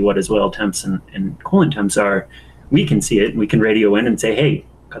to see what his oil temps and coolant temps are, we can see it, and we can radio in and say, hey,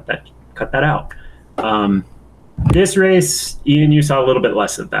 cut that out. This race, Ian, you saw a little bit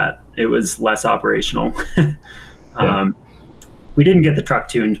less of that. It was less operational. We didn't get the truck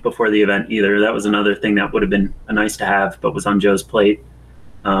tuned before the event either. That was another thing that would have been a nice to have, but was on Joe's plate.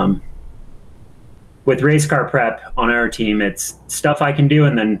 With race car prep on our team, it's stuff I can do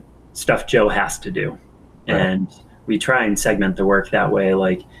and then stuff Joe has to do. Right. And we try and segment the work that way.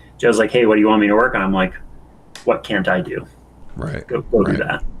 Like, Joe's like, hey, what do you want me to work on? I'm like, what can't I do? Right. Go do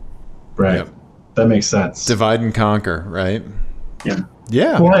that. Right. Yep. That makes sense. Divide and conquer, right? Yeah.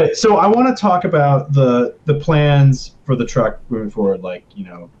 Yeah. Right. So I want to talk about the plans for the truck moving forward. Like,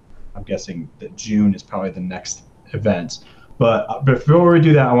 I'm guessing that June is probably the next event. But before we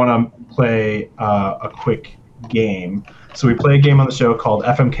do that, I want to play a quick game. So we play a game on the show called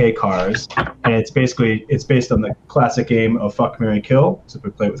FMK Cars, and it's based on the classic game of Fuck, Marry, Kill. So we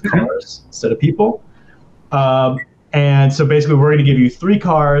play it with cars instead of people. And so basically, we're going to give you 3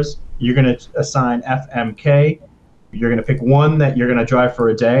 cars. You're going to assign FMK. You're going to pick one that you're going to drive for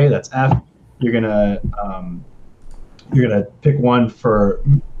a day. That's F. You're going to pick one for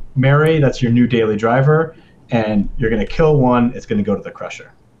Mary. That's your new daily driver. And you're going to kill one. It's going to go to the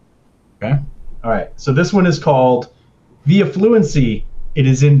crusher. Okay? All right. So this one is called Via Fluency. It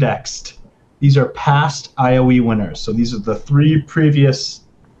is indexed. These are past IOE winners. So these are the 3 previous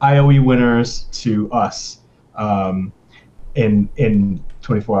IOE winners to us in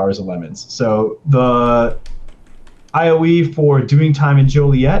 24 Hours of Lemons. So the IOE for Doing Time in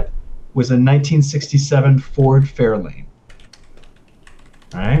Joliet was a 1967 Ford Fairlane.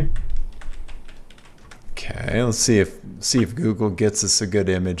 All right. Okay, let's see if Google gets us a good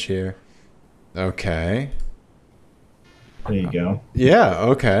image here. Okay. There you go. Yeah,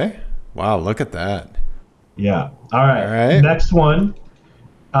 okay. Wow, look at that. Yeah. All right. All right. Next one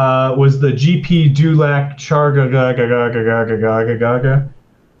was the GP Dulac Charga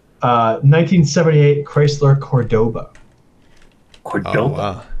 1978 Chrysler Cordoba. Cordoba. Oh,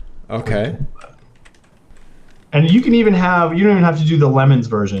 wow. Okay. And you don't even have to do the Lemons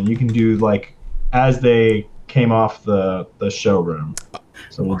version. You can do like as they came off the showroom.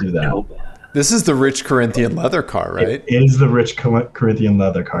 So we'll do that. This is the rich Corinthian leather car, right? It is the rich Corinthian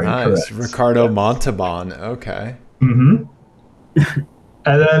leather car. Nice. Correct. Ricardo Montalban. Okay. Mm-hmm.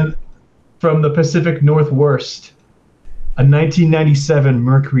 And then from the Pacific Northwest, a 1997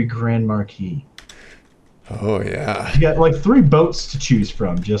 Mercury Grand Marquis. Oh, yeah. You got like 3 boats to choose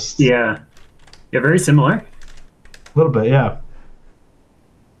from. Just Yeah, very similar. a little bit, yeah.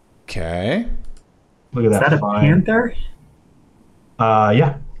 Okay. Look at Is that a fine. Panther?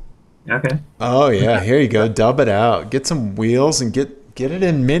 Yeah. Okay. Oh, yeah. Here you go. Dub it out. Get some wheels and get it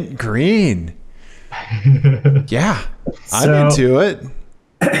in mint green. Yeah. I'm So- into it.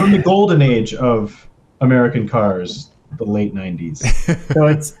 From the golden age of American cars, the late 90s. So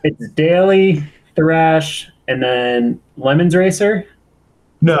it's Daily, Thrash, and then Lemons Racer.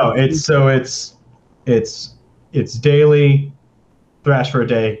 No, it's daily, thrash for a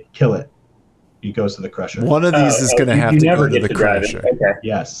day, kill it. He goes to the crusher. One of these is going to have you to never go to get the drive it. crusher. Okay.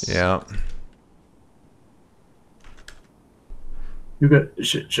 Yes. Yeah. You go,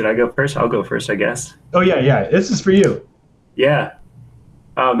 should I go first? I'll go first, I guess. Oh yeah. This is for you. Yeah.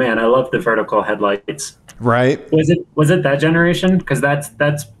 Oh man, I love the vertical headlights. Right. Was it that generation? Because that's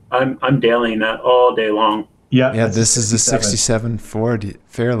I'm dailying that all day long. Yeah. Yeah, that's this is a 67. 67 Ford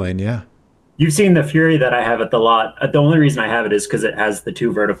Fairlane, yeah. You've seen the Fury that I have at the lot. The only reason I have it is because it has the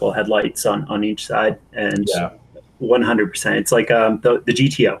 2 vertical headlights on each side, and Yeah. 100%. It's like the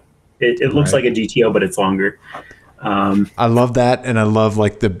GTO. It looks Right. like a GTO, but it's longer. I love that, and I love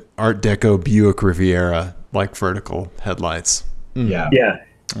like the Art Deco Buick Riviera like vertical headlights. Yeah. Yeah.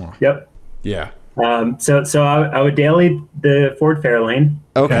 Oh. Yep. Yeah. So I would daily the Ford Fairlane.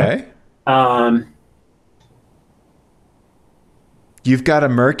 Okay. You've got a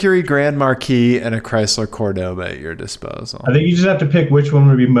Mercury Grand Marquis and a Chrysler Cordoba at your disposal. I think you just have to pick which one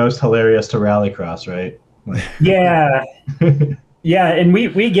would be most hilarious to rallycross, right? Like, Yeah. Yeah, and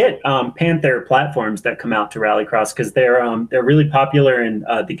we get Panther platforms that come out to Rallycross because they're really popular in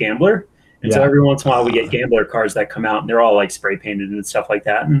the Gambler, and so Yeah. every once in a while we get Gambler cars that come out and they're all like spray painted and stuff like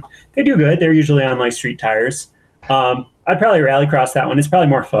that, and they do good. They're usually on like street tires. I'd probably Rallycross that one. It's probably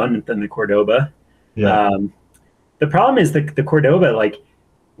more fun than the Cordoba. yeah. The problem is the Cordoba, like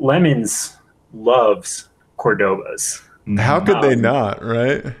Lemons loves Cordobas. How could they not,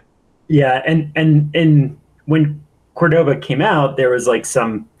 right? Yeah, and when Cordoba came out, there was like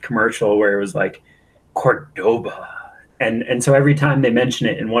some commercial where it was like Cordoba, and so every time they mention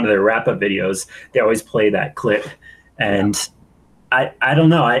it in one of their wrap-up videos, they always play that clip, and I don't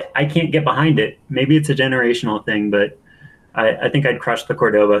know, I can't get behind it. Maybe it's a generational thing, but I think I'd crush the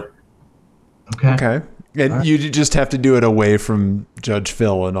Cordoba. Okay. Okay. And Alright. you just have to do it away from Judge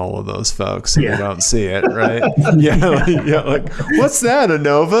Phil and all of those folks, so Yeah. they don't see it, right? Like, what's that, a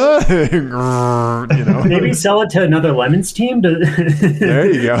Nova? You know. Maybe sell it to another Lemons team.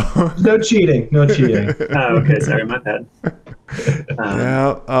 There you go. No cheating. No cheating. Oh, okay, sorry, my bad.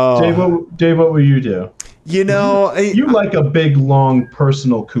 Yeah. Oh. Dave, what will you do? You know, You like a big, long,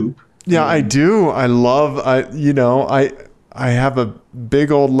 personal coupe. yeah, I do. I love. I have a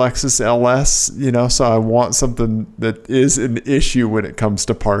big old Lexus LS, so I want something that is an issue when it comes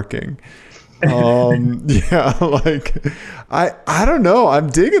to parking. Yeah, like I don't know. I'm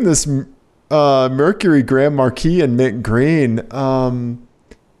digging this Mercury Grand Marquis in mint green.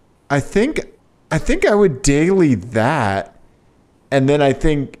 I think I think I would daily that, and then I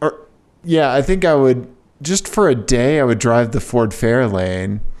think I would just for a day I would drive the Ford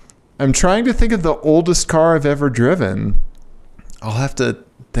Fairlane. I'm trying to think of the oldest car I've ever driven. I'll have to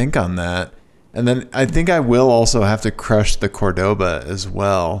think on that. And then I think I will also have to crush the Cordoba as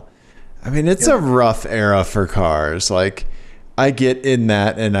well. I mean, it's a rough era for cars. Like, I get in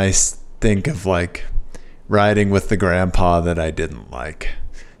that and I think of like riding with the grandpa that I didn't like,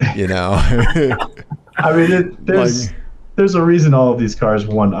 you know? I mean, there's a reason all of these cars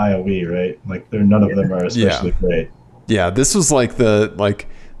won IOE, right? Like, none of them are especially great. Yeah, this was like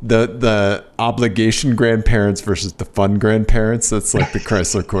the obligation grandparents versus the fun grandparents. That's like the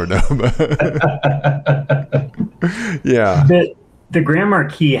Chrysler Cordoba. Yeah. The Grand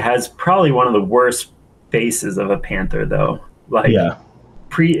Marquis has probably one of the worst faces of a Panther, though. Like,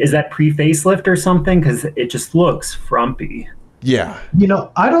 is that pre-facelift or something? Because it just looks frumpy. Yeah. You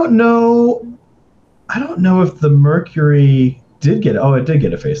know, I don't know if the Mercury did get. Oh, it did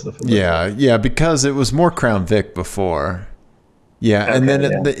get a facelift. Yeah, because it was more Crown Vic before. Yeah, okay, and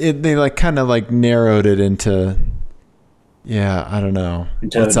then they like kind of like narrowed it into. Yeah, I don't know.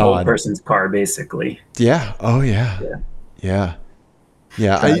 Into an old person's car, basically. Yeah. Oh yeah. Yeah.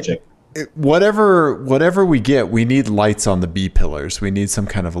 Tragic. Whatever we get, we need lights on the B pillars. We need some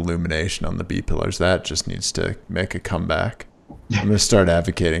kind of illumination on the B pillars. That just needs to make a comeback. I'm gonna start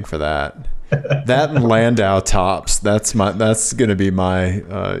advocating for that. That and Landau tops. That's gonna be my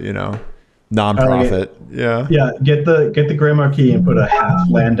nonprofit. Yeah. Get the Grand Marquis and put a half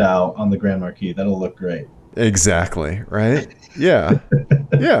Landau on the Grand Marquis. That'll look great. Exactly. Right. Yeah.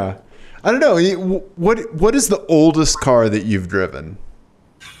 Yeah. I don't know. What is the oldest car that you've driven?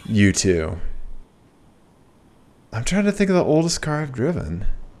 You two. I'm trying to think of the oldest car I've driven.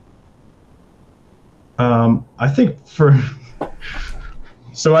 I think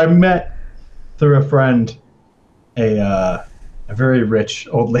so I met through a friend a very rich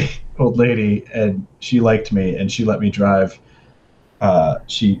old lady, and she liked me and she let me drive.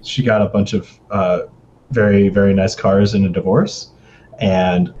 She got a bunch of very, very nice cars in a divorce,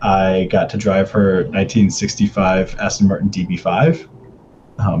 and I got to drive her 1965 Aston Martin DB5,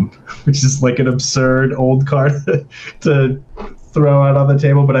 which is like an absurd old car to throw out on the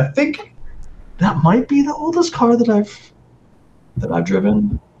table. But I think that might be the oldest car that I've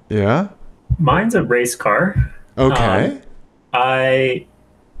driven. Yeah. Mine's a race car. Okay. I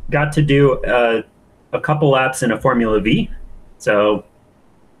got to do a couple laps in a Formula V. So,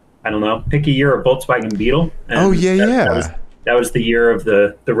 I don't know, pick a year of Volkswagen Beetle. And that was the year of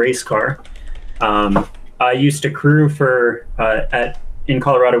the race car. I used to crew for, in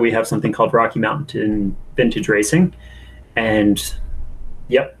Colorado, we have something called Rocky Mountain Vintage Racing. And,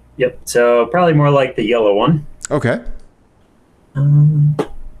 yep. So, probably more like the yellow one. Okay.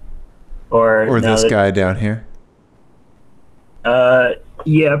 Or this guy down here.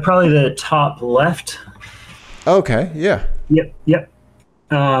 Yeah, probably the top left. Okay, yeah. Yep.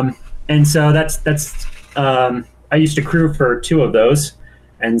 And so that's I used to crew for two of those,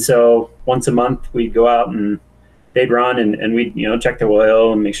 and so once a month we'd go out and they'd run and we'd check their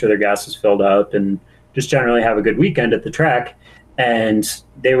oil and make sure their gas was filled up and just generally have a good weekend at the track. And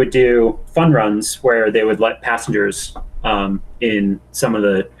they would do fun runs where they would let passengers in some of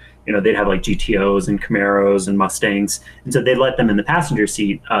the, they'd have like GTOs and Camaros and Mustangs. And so they'd let them in the passenger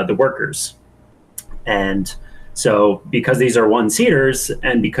seat, the workers. And so because these are one-seaters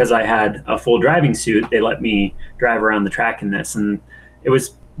and because I had a full driving suit, they let me drive around the track in this. And it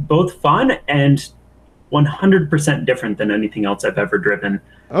was both fun and 100% different than anything else I've ever driven.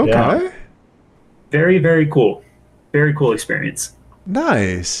 Okay. Yeah. Very, very cool. Very cool experience.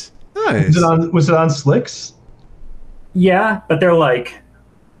 Nice. Was it on slicks? Yeah, but they're like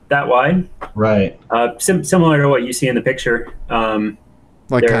that wide. Right. Similar to what you see in the picture.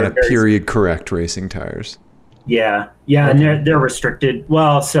 Like kind of period correct racing tires. Yeah, and they're restricted.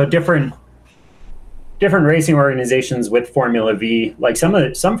 Well, so different racing organizations with Formula V, like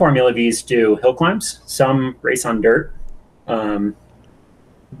some Formula Vs do hill climbs, some race on dirt.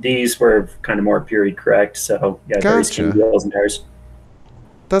 These were kind of more period correct, so very skinny wheels and tires.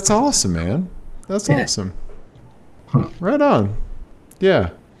 That's awesome, man. That's awesome. Right on.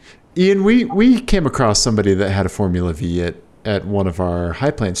 Yeah, Ian, we came across somebody that had a Formula V at one of our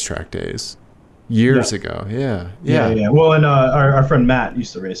High Plains track days years ago. Yeah. Well, and our friend Matt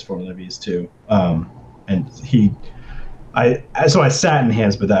used to race Formula Vs too. And so I sat in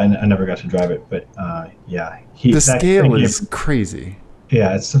hands, but I never got to drive it. But the scale is crazy.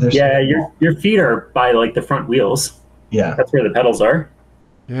 Yeah, your feet are by like the front wheels. Yeah, that's where the pedals are.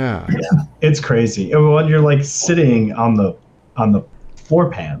 Yeah, it's crazy. And when you're like sitting on the floor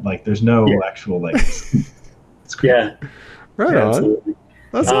pan. Like there's no actual like. It's great. Yeah. Right Yeah, on. absolutely.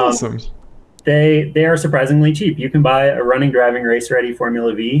 That's awesome. They are surprisingly cheap. You can buy a running, driving, race ready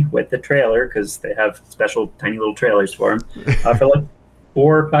Formula V with the trailer because they have special tiny little trailers for them for like $4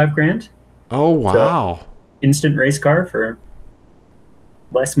 or $5,000. Oh wow. So, instant race car for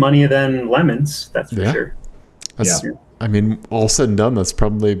less money than Lemons. That's for sure. That's, I mean, all said and done, that's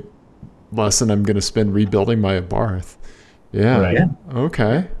probably less than I'm going to spend rebuilding my Abarth. Yeah. Right. Yeah.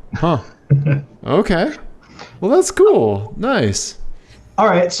 Okay. Huh. Okay. Well, that's cool. Nice. All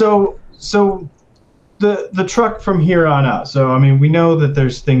right. So the truck from here on out. So I mean, we know that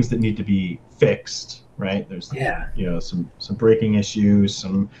there's things that need to be fixed, right? There's some braking issues.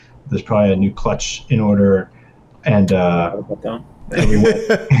 There's probably a new clutch in order, and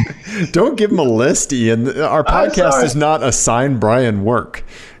don't give him a list, Ian. Our podcast does not assign Brian work.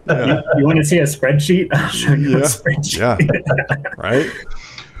 Yeah. You want to see a spreadsheet? I'll show you a spreadsheet. Yeah. Right.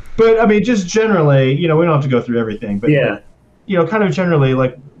 But I mean, just generally, we don't have to go through everything, but kind of generally,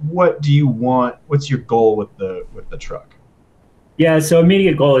 like, what do you want? What's your goal with the truck? Yeah. So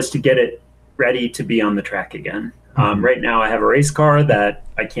immediate goal is to get it ready to be on the track again. Right now I have a race car that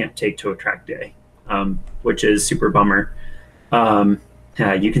I can't take to a track day, which is super bummer.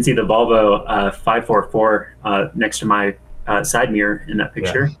 You can see the Volvo 544 next to my side mirror in that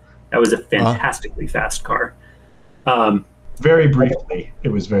picture. Yeah. That was a fantastically fast car. Very briefly, it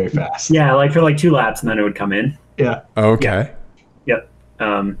was very fast. Yeah, like for like 2 laps and then it would come in. Yeah. Okay. Yep.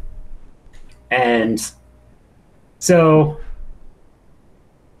 And so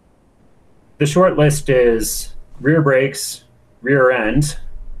the short list is rear brakes, rear end,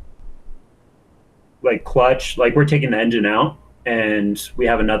 like clutch, like we're taking the engine out and we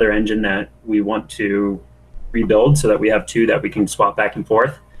have another engine that we want to rebuild so that we have 2 that we can swap back and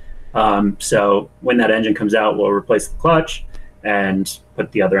forth. So when that engine comes out, we'll replace the clutch and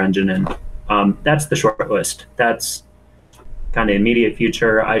put the other engine in. That's the short list. That's kind of immediate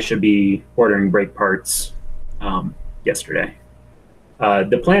future. I should be ordering brake parts yesterday.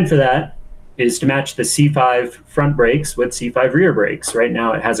 The plan for that is to match the C5 front brakes with C5 rear brakes. Right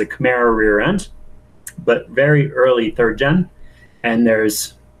now it has a Camaro rear end, but very early 3rd gen, and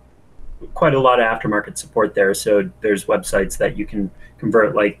there's quite a lot of aftermarket support there. So there's websites that you can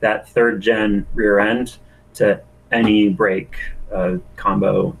convert like that 3rd gen rear end to any brake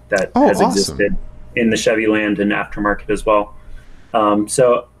combo that has existed in the Chevy land and aftermarket as well.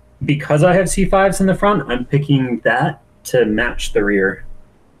 So because I have C5s in the front, I'm picking that to match the rear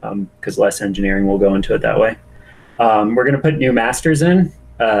because less engineering will go into it that way. We're going to put new masters in.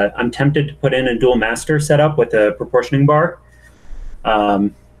 I'm tempted to put in a dual master setup with a proportioning bar.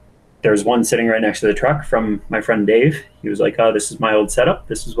 There's one sitting right next to the truck from my friend Dave. He was like, "Oh, this is my old setup.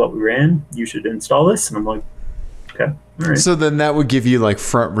 This is what we ran. You should install this." And I'm like, "Okay, all right." So then that would give you like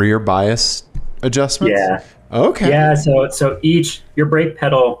front rear bias adjustments? Yeah. Okay. Yeah. So your brake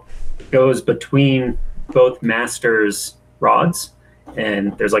pedal goes between both masters rods,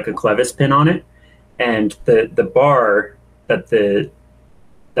 and there's like a clevis pin on it, and the bar that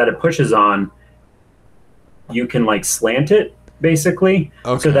it pushes on, you can like slant it basically,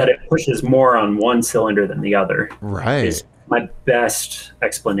 so that it pushes more on one cylinder than the other. Right. Is my best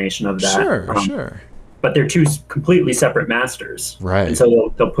explanation of that. Sure. But they're 2 completely separate masters. Right. And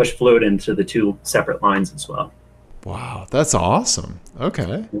so they'll push fluid into the 2 separate lines as well. Wow, that's awesome.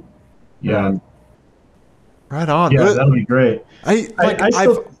 Okay. Yeah. Right on. Yeah, that'll be great.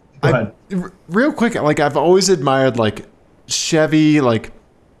 Real quick, like I've always admired like Chevy, like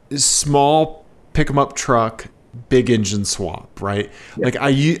small pick 'em up truck, big engine swap, right? Yeah. Like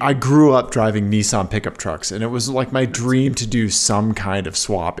I grew up driving Nissan pickup trucks, and it was like my dream to do some kind of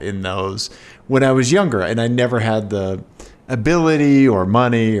swap in those when I was younger, and I never had the ability or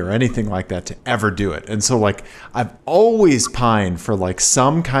money or anything like that to ever do it. And so like I've always pined for like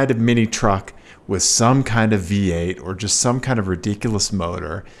some kind of mini truck with some kind of V8 or just some kind of ridiculous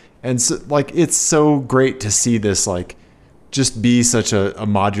motor. And so like it's so great to see this like just be such a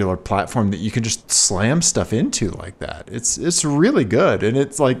modular platform that you can just slam stuff into like that. It's really good. And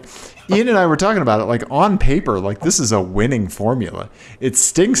it's like, Ian and I were talking about it, like on paper, like this is a winning formula. It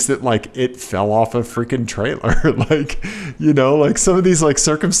stinks that like it fell off a freaking trailer. Like, like some of these like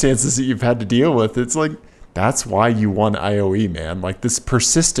circumstances that you've had to deal with, it's like, that's why you won IOE, man. Like this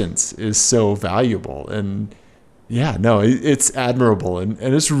persistence is so valuable. And yeah, no, it's admirable. And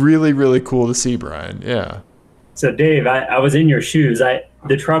it's really, really cool to see, Brian. Yeah. So Dave, I was in your shoes.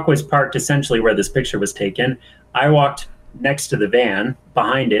 The truck was parked essentially where this picture was taken. I walked next to the van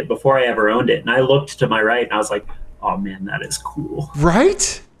behind it before I ever owned it. And I looked to my right and I was like, oh man, that is cool.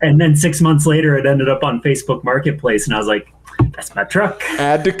 Right? And then 6 months later, it ended up on Facebook Marketplace. And I was like, that's my truck.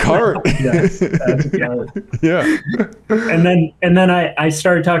 Add to cart. Yes, that's a Yeah. And then I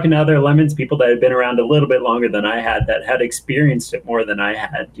started talking to other Lemons people that had been around a little bit longer than I had, that had experienced it more than I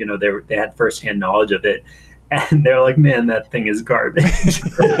had. You know, they had firsthand knowledge of it. And they're like, man, that thing is garbage.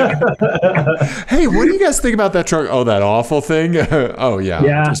 Hey, what do you guys think about that truck? Oh, that awful thing. Oh yeah.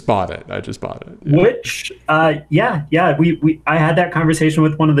 Yeah. I just bought it. Yeah. Which, I had that conversation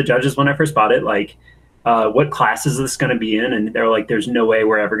with one of the judges when I first bought it. Like, what class is this going to be in? And they're like, there's no way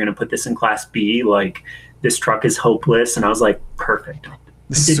we're ever going to put this in class B. Like, this truck is hopeless. And I was like, perfect.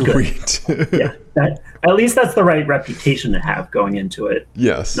 Sweet. Yeah. At least that's the right reputation to have going into it.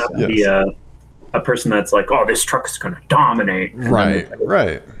 Yes. Not to be a person that's like, oh, this truck is going to dominate. Right.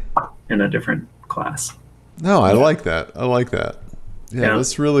 In a different class. No, I like that. Yeah, Yeah.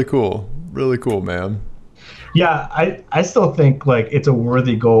 that's really cool. Really cool, man. Yeah, I still think like it's a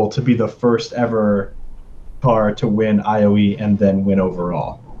worthy goal to be the first ever car to win IOE and then win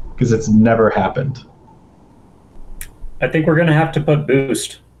overall, because it's never happened. I think we're going to have to put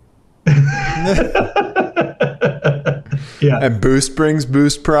boost. Yeah, And boost brings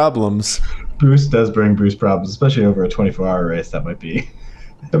boost problems. boost does bring boost problems, especially over a 24-hour race. That might be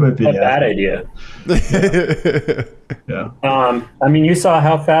A bad idea. Yeah. I mean, you saw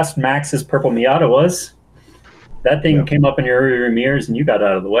how fast Max's purple Miata was. That thing came up in your rear mirrors and you got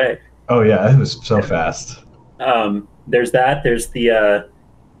out of the way. Oh yeah, it was so fast. There's that. There's the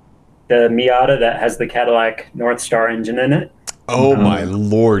Miata that has the Cadillac North Star engine in it. Oh my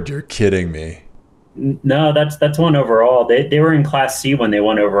Lord, you're kidding me. No, that's one overall. They were in Class C when they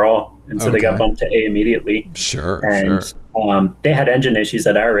won overall, and so they got bumped to A immediately. Sure. And they had engine issues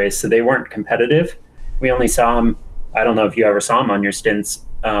at our race, so they weren't competitive. We only saw them. I don't know if you ever saw them on your stints,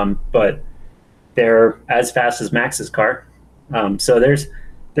 but they're as fast as Max's car. So there's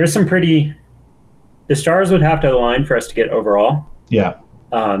some pretty. The stars would have to align for us to get overall. Yeah.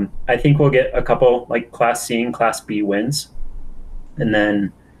 I think we'll get a couple like Class C and Class B wins, and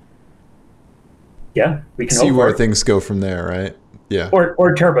then we can see hope where for it. things go from there, right? Yeah. Or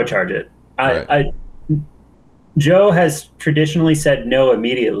turbocharge it. Right. Joe has traditionally said no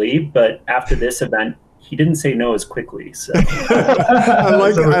immediately, but after this event, he didn't say no as quickly. So I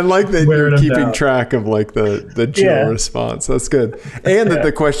like that wearing you're them keeping down. track of like the chill response. That's good. And that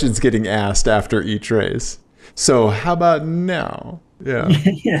the question's getting asked after each race. So how about now? Yeah.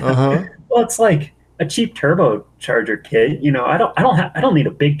 yeah. Uh-huh. Well, it's like a cheap turbocharger kit. You know, I don't need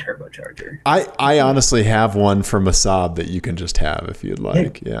a big turbocharger. I honestly have one from a Saab that you can just have if you'd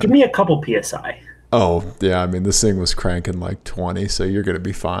like. Hey, Yeah. Give me a couple PSI. Oh, yeah. I mean, this thing was cranking like 20, so you're going to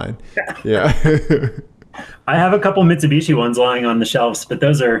be fine. Yeah. I have a couple Mitsubishi ones lying on the shelves, but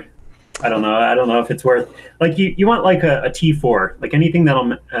those are, I don't know if it's worth, like you want like a T4, like anything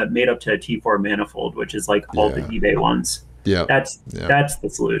that'll made up to a T4 manifold, which is like all the eBay ones. Yeah. That's the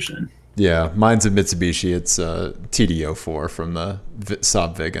solution. Yeah. Mine's a Mitsubishi. It's a TD04 from the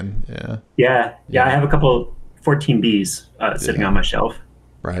Saab Viggen. Yeah. Yeah. I have a couple 14Bs sitting on my shelf.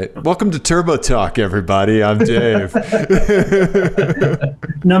 Right. Welcome to Turbo Talk, everybody. I'm Dave.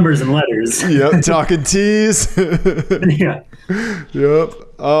 Numbers and letters. Yep. Talking T's. Yeah. Yep.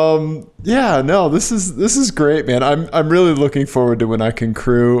 Yeah, no, this is great, man. I'm really looking forward to when I can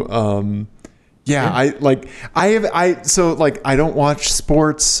crew. I don't watch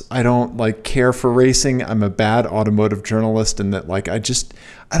sports. I don't like care for racing. I'm a bad automotive journalist and that like I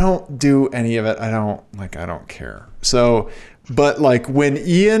don't do any of it. I don't care. So, but like when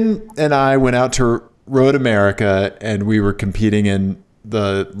Ian and I went out to Road America and we were competing in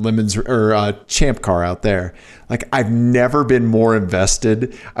the Lemons or Champ Car out there, like I've never been more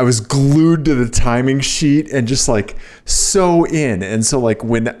invested. I was glued to the timing sheet and just like so in. And so like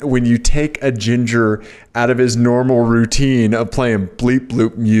when you take a Ginger out of his normal routine of playing bleep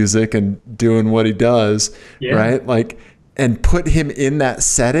bloop music and doing what he does, right? Like, and put him in that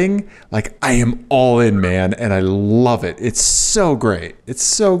setting, like I am all in, man. And I love it. It's so great. It's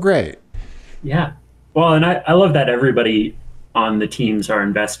so great. Yeah. Well, and I love that everybody on the teams are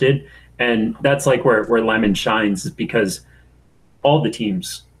invested. And that's like where Lemon shines, is because all the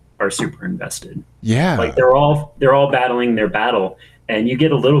teams are super invested. Yeah. Like they're all battling their battle. And you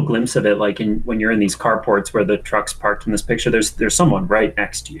get a little glimpse of it, like when you're in these carports where the truck's parked in this picture, there's someone right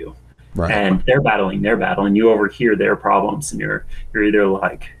next to you. Right. And they're battling, you overhear their problems, and you're either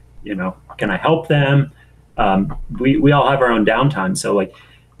like, you know, can I help them? We all have our own downtime. So like,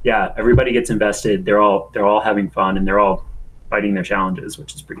 yeah, everybody gets invested. They're all having fun, and they're all fighting their challenges,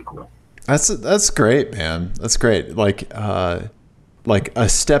 which is pretty cool. That's great, man. That's great. Like a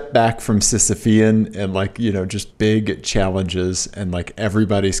step back from Sisyphean and like, you know, just big challenges and like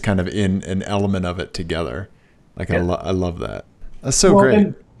everybody's kind of in an element of it together. Like I love that. That's so Well, great.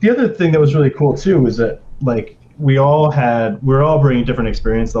 and the other thing that was really cool too was that like we're all bringing different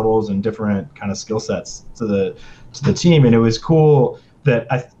experience levels and different kind of skill sets to the team, and it was cool that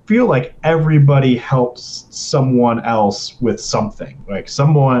I feel like everybody helps someone else with something. Like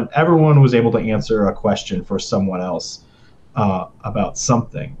everyone was able to answer a question for someone else about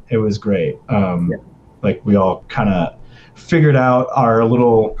something. It was great. Like we all kind of figured out our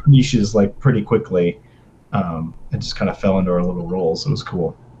little niches like pretty quickly, and just kind of fell into our little roles. It was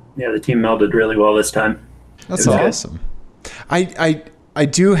cool. Yeah, the team melded really well this time. That's awesome. I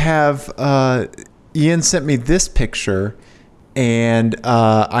do have Ian sent me this picture, and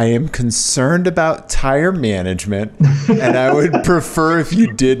I am concerned about tire management, and I would prefer if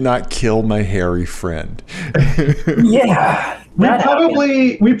you did not kill my hairy friend. Yeah.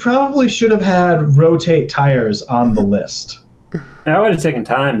 We probably should have had rotate tires on the list. That would have taken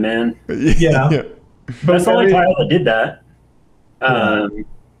time, man. Yeah. But that's the only tire that did that.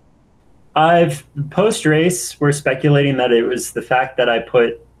 I've post-race, we're speculating that it was the fact that I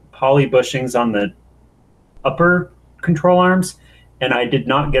put poly bushings on the upper control arms, and I did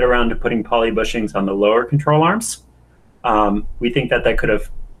not get around to putting poly bushings on the lower control arms. We think that could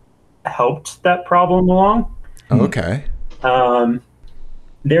have helped that problem along. Okay.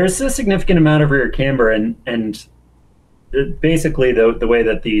 There's a significant amount of rear camber, and basically the way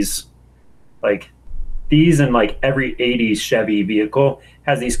that these and like every 80s Chevy vehicle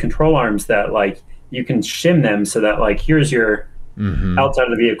has these control arms that like you can shim them so that like here's your outside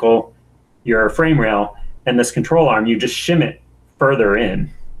of the vehicle, your frame rail, and this control arm, you just shim it further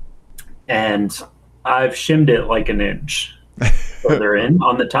in. And I've shimmed it like an inch further in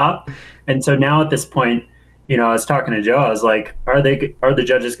on the top. And so now at this point, I was talking to Joe, I was like, are the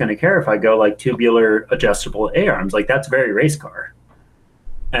judges going to care if I go like tubular adjustable A-arms? Like that's very race car.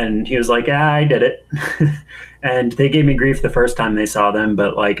 And he was like, I did it. And they gave me grief the first time they saw them.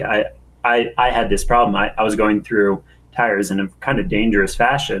 But like, I had this problem. I was going through tires in a kind of dangerous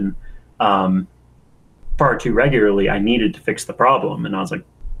fashion far too regularly. I needed to fix the problem. And I was like,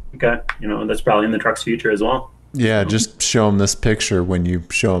 okay, that's probably in the truck's future as well. Yeah, just show them this picture when you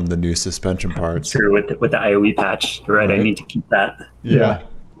show them the new suspension parts. True, with the IOE patch. You're right. I need to keep that. Yeah.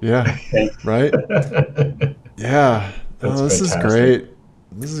 Okay. Right? Yeah. This is great.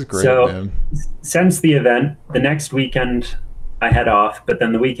 This is great, so, man. Since the event, the next weekend I had off, but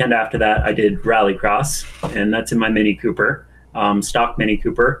then the weekend after that I did Rallycross, and that's in my Mini Cooper, stock Mini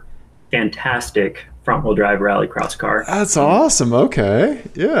Cooper. Fantastic front-wheel drive Rallycross car. That's awesome. Okay.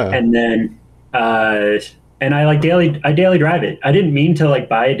 Yeah. And then and I daily drive it. I didn't mean to like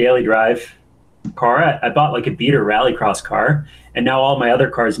buy a daily drive car. I bought like a beater Rallycross car, and now all my other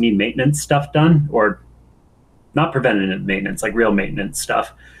cars need maintenance stuff done, or not preventative maintenance, like real maintenance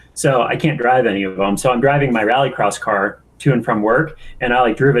stuff. So I can't drive any of them. So I'm driving my Rallycross car to and from work, and I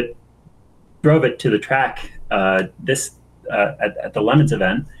like drove it to the track at the Lemons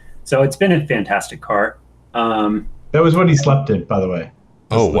event. So it's been a fantastic car. That was what he slept in, by the way.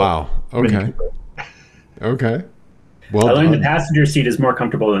 Oh, wow. Okay. Okay. Well, I learned the passenger seat is more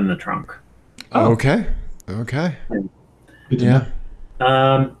comfortable than the trunk. Oh. Okay. Yeah.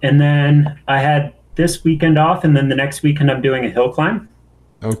 And then I had this weekend off, and then the next weekend I'm doing a hill climb.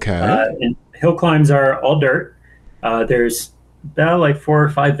 Okay. And hill climbs are all dirt. There's about like 4 or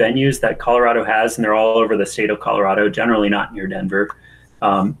 5 venues that Colorado has, and they're all over the state of Colorado, generally not near Denver,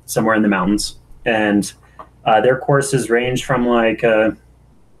 somewhere in the mountains. And their courses range from like a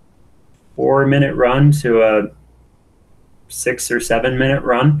 4-minute run to a 6 or 7 minute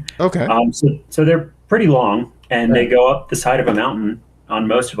run. Okay. So they're pretty long, and they go up the side of a mountain on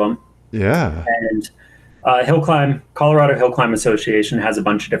most of them. Yeah. And Colorado Hill Climb Association has a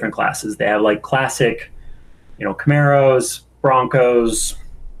bunch of different classes. They have like classic, Camaros, Broncos,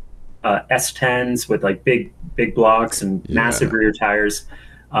 S10s with like big blocks and massive rear tires.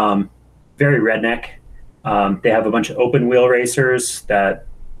 Very redneck. They have a bunch of open wheel racers that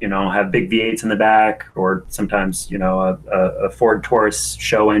have big V8s in the back, or sometimes a Ford Taurus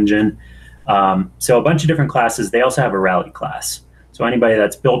show engine. So a bunch of different classes. They also have a rally class. So anybody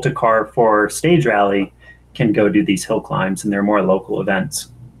that's built a car for stage rally can go do these hill climbs, and they're more local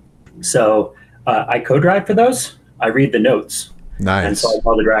events. So I co-drive for those. I read the notes. Nice. And so I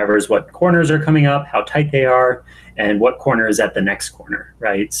tell the drivers what corners are coming up, how tight they are, and what corner is at the next corner,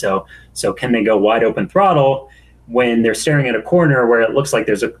 right? So can they go wide open throttle when they're staring at a corner where it looks like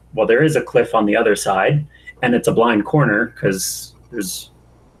there is a cliff on the other side, and it's a blind corner because there's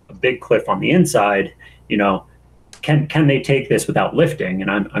a big cliff on the inside, can they take this without lifting?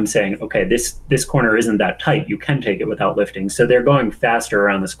 And I'm saying, okay, this corner isn't that tight. You can take it without lifting. So they're going faster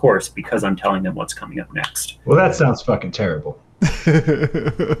around this course because I'm telling them what's coming up next. Well, that sounds fucking terrible.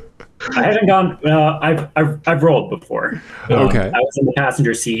 I haven't gone. I've rolled before. Okay. I was in the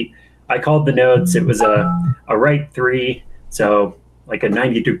passenger seat. I called the notes. It was a right 3, so like a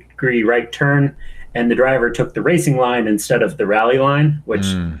 90-degree right turn. And the driver took the racing line instead of the rally line, which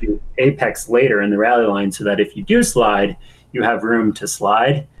you apex later in the rally line so that if you do slide, you have room to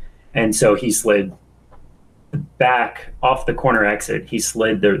slide. And so he slid back off the corner exit. He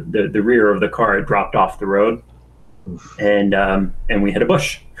slid the rear of the car. It dropped off the road. Oof. And we hit a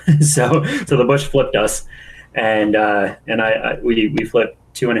bush. so the bush flipped us. And we flipped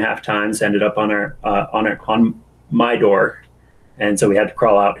 2.5 times, ended up on my door. And so we had to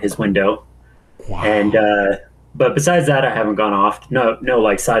crawl out his window. Wow. And but besides that, I haven't gone off. No,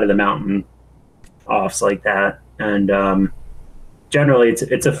 like side of the mountain offs like that. And generally,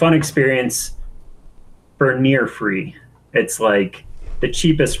 it's a fun experience for near free. It's like the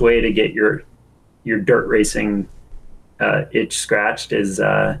cheapest way to get your dirt racing itch scratched is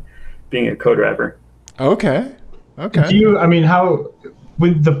being a co-driver. Okay.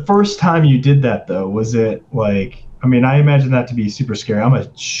 When the first time you did that though, was it like? I mean, I imagine that to be super scary. I'm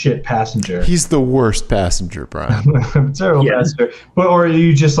a shit passenger. He's the worst passenger, Brian. I'm a terrible passenger. Or are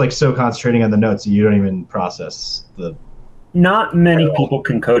you just like so concentrating on the notes that you don't even process the... Not many people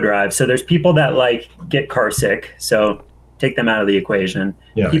can co-drive. So there's people that like get car sick. So take them out of the equation.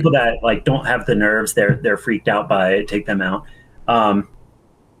 Yeah. People that like don't have the nerves, they're freaked out by it, take them out.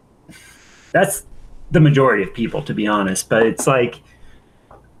 That's the majority of people, to be honest. But it's like,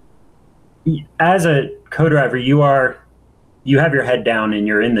 as a co-driver, you have your head down and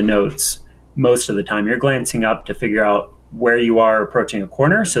you're in the notes most of the time. You're glancing up to figure out where you are approaching a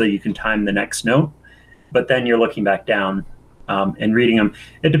corner so that you can time the next note. But then you're looking back down and reading them.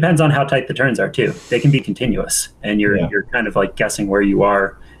 It depends on how tight the turns are too. They can be continuous, and you're kind of like guessing where you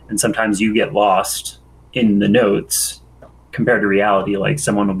are. And sometimes you get lost in the notes compared to reality. Like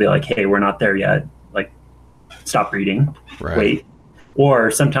someone will be like, "Hey, we're not there yet. Like, stop reading. Right. Wait."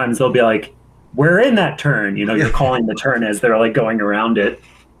 Or sometimes they'll be like, we're in that turn, you're calling the turn as they're like going around it.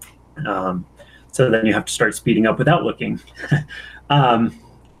 So then you have to start speeding up without looking.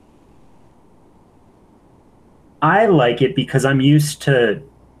 I like it because I'm used to,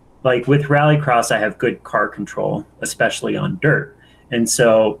 like with Rallycross, I have good car control, especially on dirt. And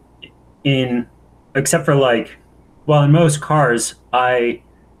so except for like, well, in most cars, I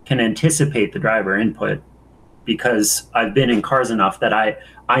can anticipate the driver input, because I've been in cars enough that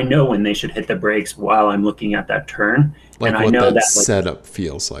I know when they should hit the brakes while I'm looking at that turn. Like and what I know that setup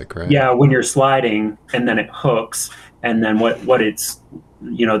feels like, right? Yeah, when you're sliding and then it hooks, and then what it's,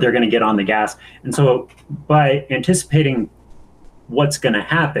 they're going to get on the gas. And so by anticipating what's going to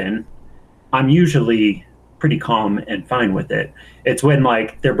happen, I'm usually pretty calm and fine with it. It's when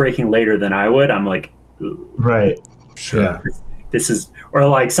like they're braking later than I would, I'm like, right, sure. Yeah. This is, or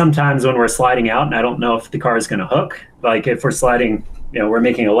like sometimes when we're sliding out and I don't know if the car is going to hook, like if we're sliding, we're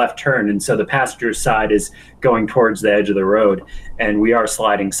making a left turn. And so the passenger side is going towards the edge of the road and we are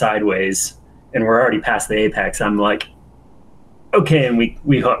sliding sideways and we're already past the apex. I'm like, okay. And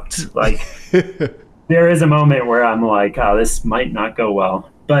we hooked. Like there is a moment where I'm like, oh, this might not go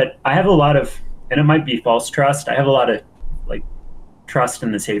well, but I have a lot of, and it might be false trust. I have a lot of like trust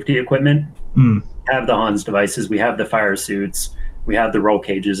in the safety equipment. Have the Hans devices. We have the fire suits. We have the roll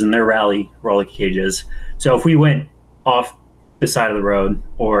cages, and they're rally roll cages. So if we went off the side of the road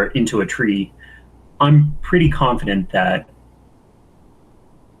or into a tree, I'm pretty confident that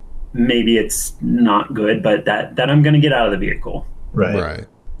maybe it's not good, but that I'm going to get out of the vehicle. Right.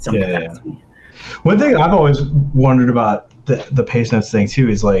 Yeah. One thing I've always wondered about the pace notes thing too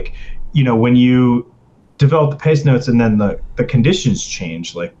is like, when you develop the pace notes and then the conditions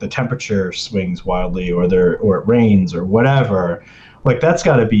change, like the temperature swings wildly or it rains or whatever, like that's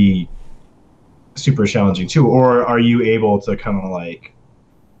got to be super challenging too. Or are you able to kind of like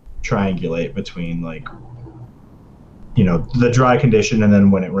triangulate between like, the dry condition and then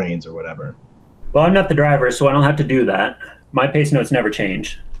when it rains or whatever? Well, I'm not the driver, so I don't have to do that. My pace notes never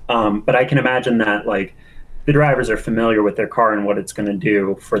change. But I can imagine that like the drivers are familiar with their car and what it's going to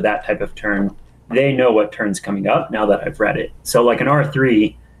do for that type of turn. They know what turn's coming up now that I've read it. So like an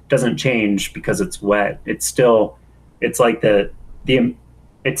R3 doesn't change because it's wet. It's still, it's like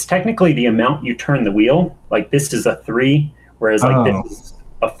it's technically the amount you turn the wheel. Like this is a 3, whereas like this is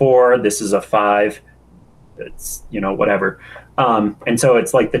a 4, this is a 5. It's, whatever. And so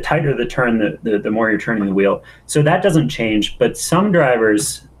it's like the tighter the turn, the more you're turning the wheel. So that doesn't change. But some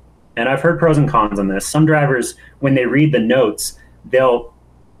drivers and I've heard pros and cons on this. Some drivers, when they read the notes, they'll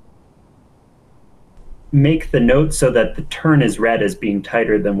make the note so that the turn is read as being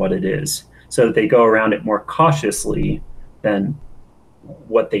tighter than what it is, so that they go around it more cautiously than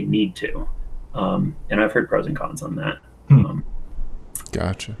what they need to. And I've heard pros and cons on that.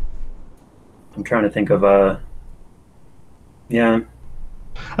 Gotcha. I'm trying to think of yeah.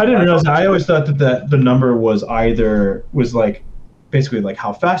 I didn't realize that. I always thought that the number was like basically like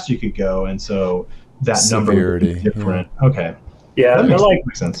how fast you could go, and so that Severity, number would be different. Okay. Yeah, That but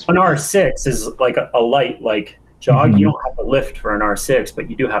makes sense. an R6 is like a light like jog. You don't have to lift for an R6, but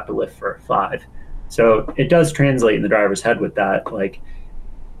you do have to lift for a 5. So it does translate in the driver's head with that. Like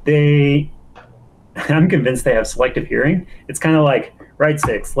I'm convinced they have selective hearing. It's kind of like right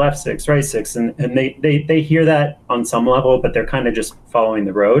 6, left 6, right 6, and they hear that on some level, but they're kind of just following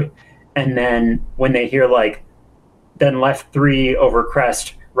the road. And then when they hear like then left 3 over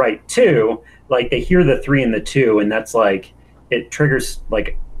crest, right 2, like they hear the 3 and the 2, and that's like it triggers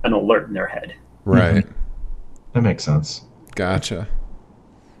like an alert in their head. Right. That makes sense. Gotcha.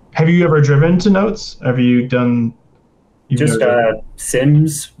 Have you ever driven to notes? Have you done? Just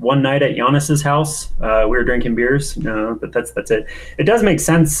Sims one night at Giannis's house. We were drinking beers. No, but that's it. It does make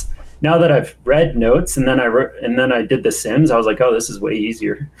sense now that I've read notes and then I did the Sims. I was like, oh, this is way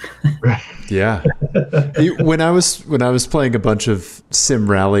easier. Yeah. When I was playing a bunch of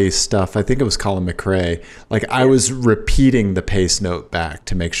Sim Rally stuff, I think it was Colin McRae. Like I was repeating the pace note back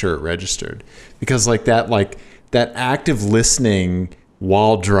to make sure it registered, because like that active listening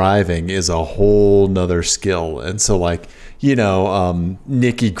while driving is a whole nother skill. And so like,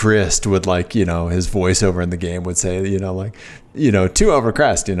 Nicky Grist would like, his voiceover in the game would say, 2 over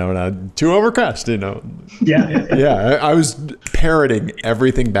crest, 2 over crest, Yeah. Yeah. I was parroting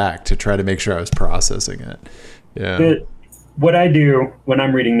everything back to try to make sure I was processing it. Yeah. What I do when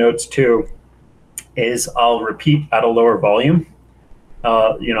I'm reading notes too is I'll repeat at a lower volume.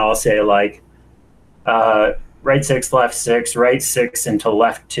 I'll say like, right 6, left 6, right 6 into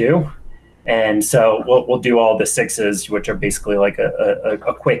left 2. And so we'll do all the 6s, which are basically like a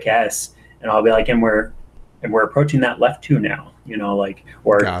quick S, and I'll be like, and we're approaching that left 2 now,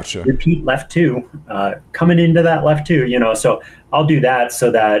 or Gotcha. Repeat left 2, coming into that left 2, so I'll do that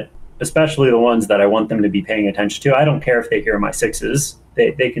so that especially the ones that I want them to be paying attention to. I don't care if they hear my 6s,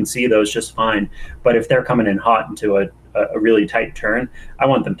 they can see those just fine. But if they're coming in hot into a really tight turn, I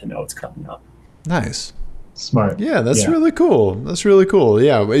want them to know it's coming up. Nice. Smart. Yeah, that's really cool. That's really cool.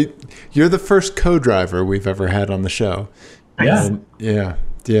 Yeah, you're the first co-driver we've ever had on the show. Yeah.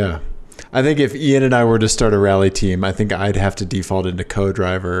 Yeah. I think if Ian and I were to start a rally team, I think I'd have to default into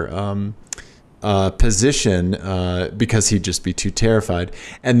co-driver position because he'd just be too terrified.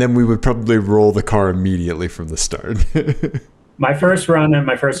 And then we would probably roll the car immediately from the start. My first run at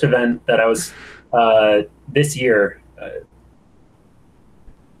my first event that I was this year,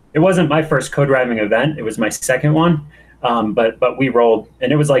 it wasn't my first co-driving event. It was my second one. But we rolled,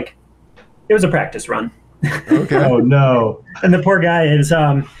 and it was a practice run. Okay. Oh no. And the poor guy is,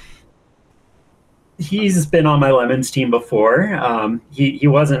 he's been on my Lemons team before. He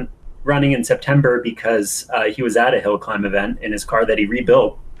wasn't running in September because he was at a hill climb event in his car that he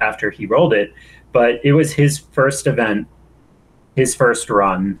rebuilt after he rolled it. But it was his first event, his first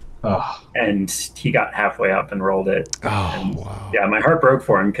run. Oh. And he got halfway up and rolled it. Oh, and, wow. Yeah, my heart broke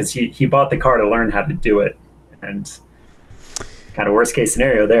for him because he bought the car to learn how to do it. And kind of worst case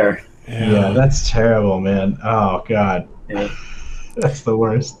scenario there. Yeah, that's terrible, man. Oh, God. Yeah. That's the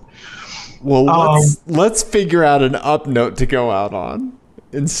worst. Well, let's figure out an up note to go out on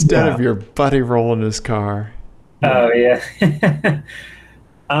instead of your buddy rolling his car. Oh, yeah.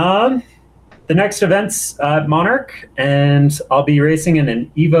 The next event's Monarch, and I'll be racing in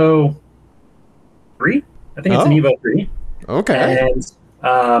an Evo 3. I think it's an Evo 3. Okay.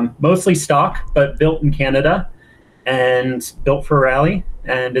 And mostly stock, but built in Canada and built for rally.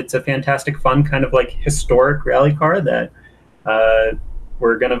 And it's a fantastic, fun, kind of like historic rally car that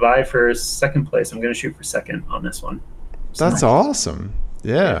we're going to buy for second place. I'm going to shoot for second on this one. So that's awesome.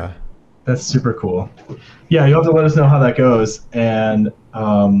 Yeah. That's super cool. Yeah, you'll have to let us know how that goes. And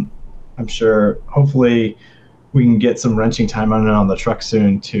I'm sure, hopefully, we can get some wrenching time on the truck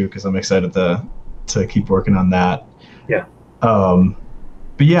soon too, because I'm excited to keep working on that. Yeah.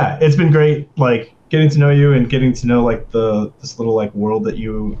 But yeah, it's been great, like getting to know you and getting to know like this little like world that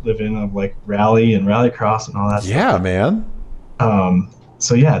you live in of like rally and rallycross and all that. Yeah, stuff. man.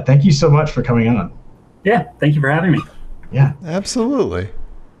 So yeah, thank you so much for coming on. Yeah, thank you for having me. Yeah, absolutely.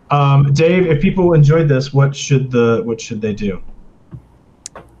 Dave, if people enjoyed this, what should they do?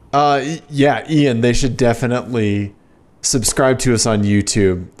 Yeah, Ian, they should definitely subscribe to us on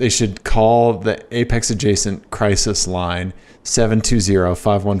YouTube. They should call the Apex Adjacent crisis line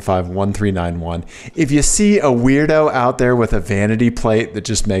 720-515-1391. If you see a weirdo out there with a vanity plate that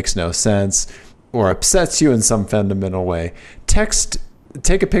just makes no sense or upsets you in some fundamental way,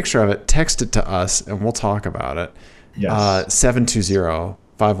 take a picture of it, text it to us, and we'll talk about it. Yes.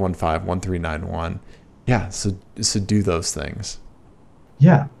 720-515-1391. Yeah, so do those things.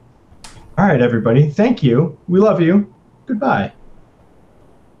 Yeah. All right, everybody. Thank you. We love you. Goodbye.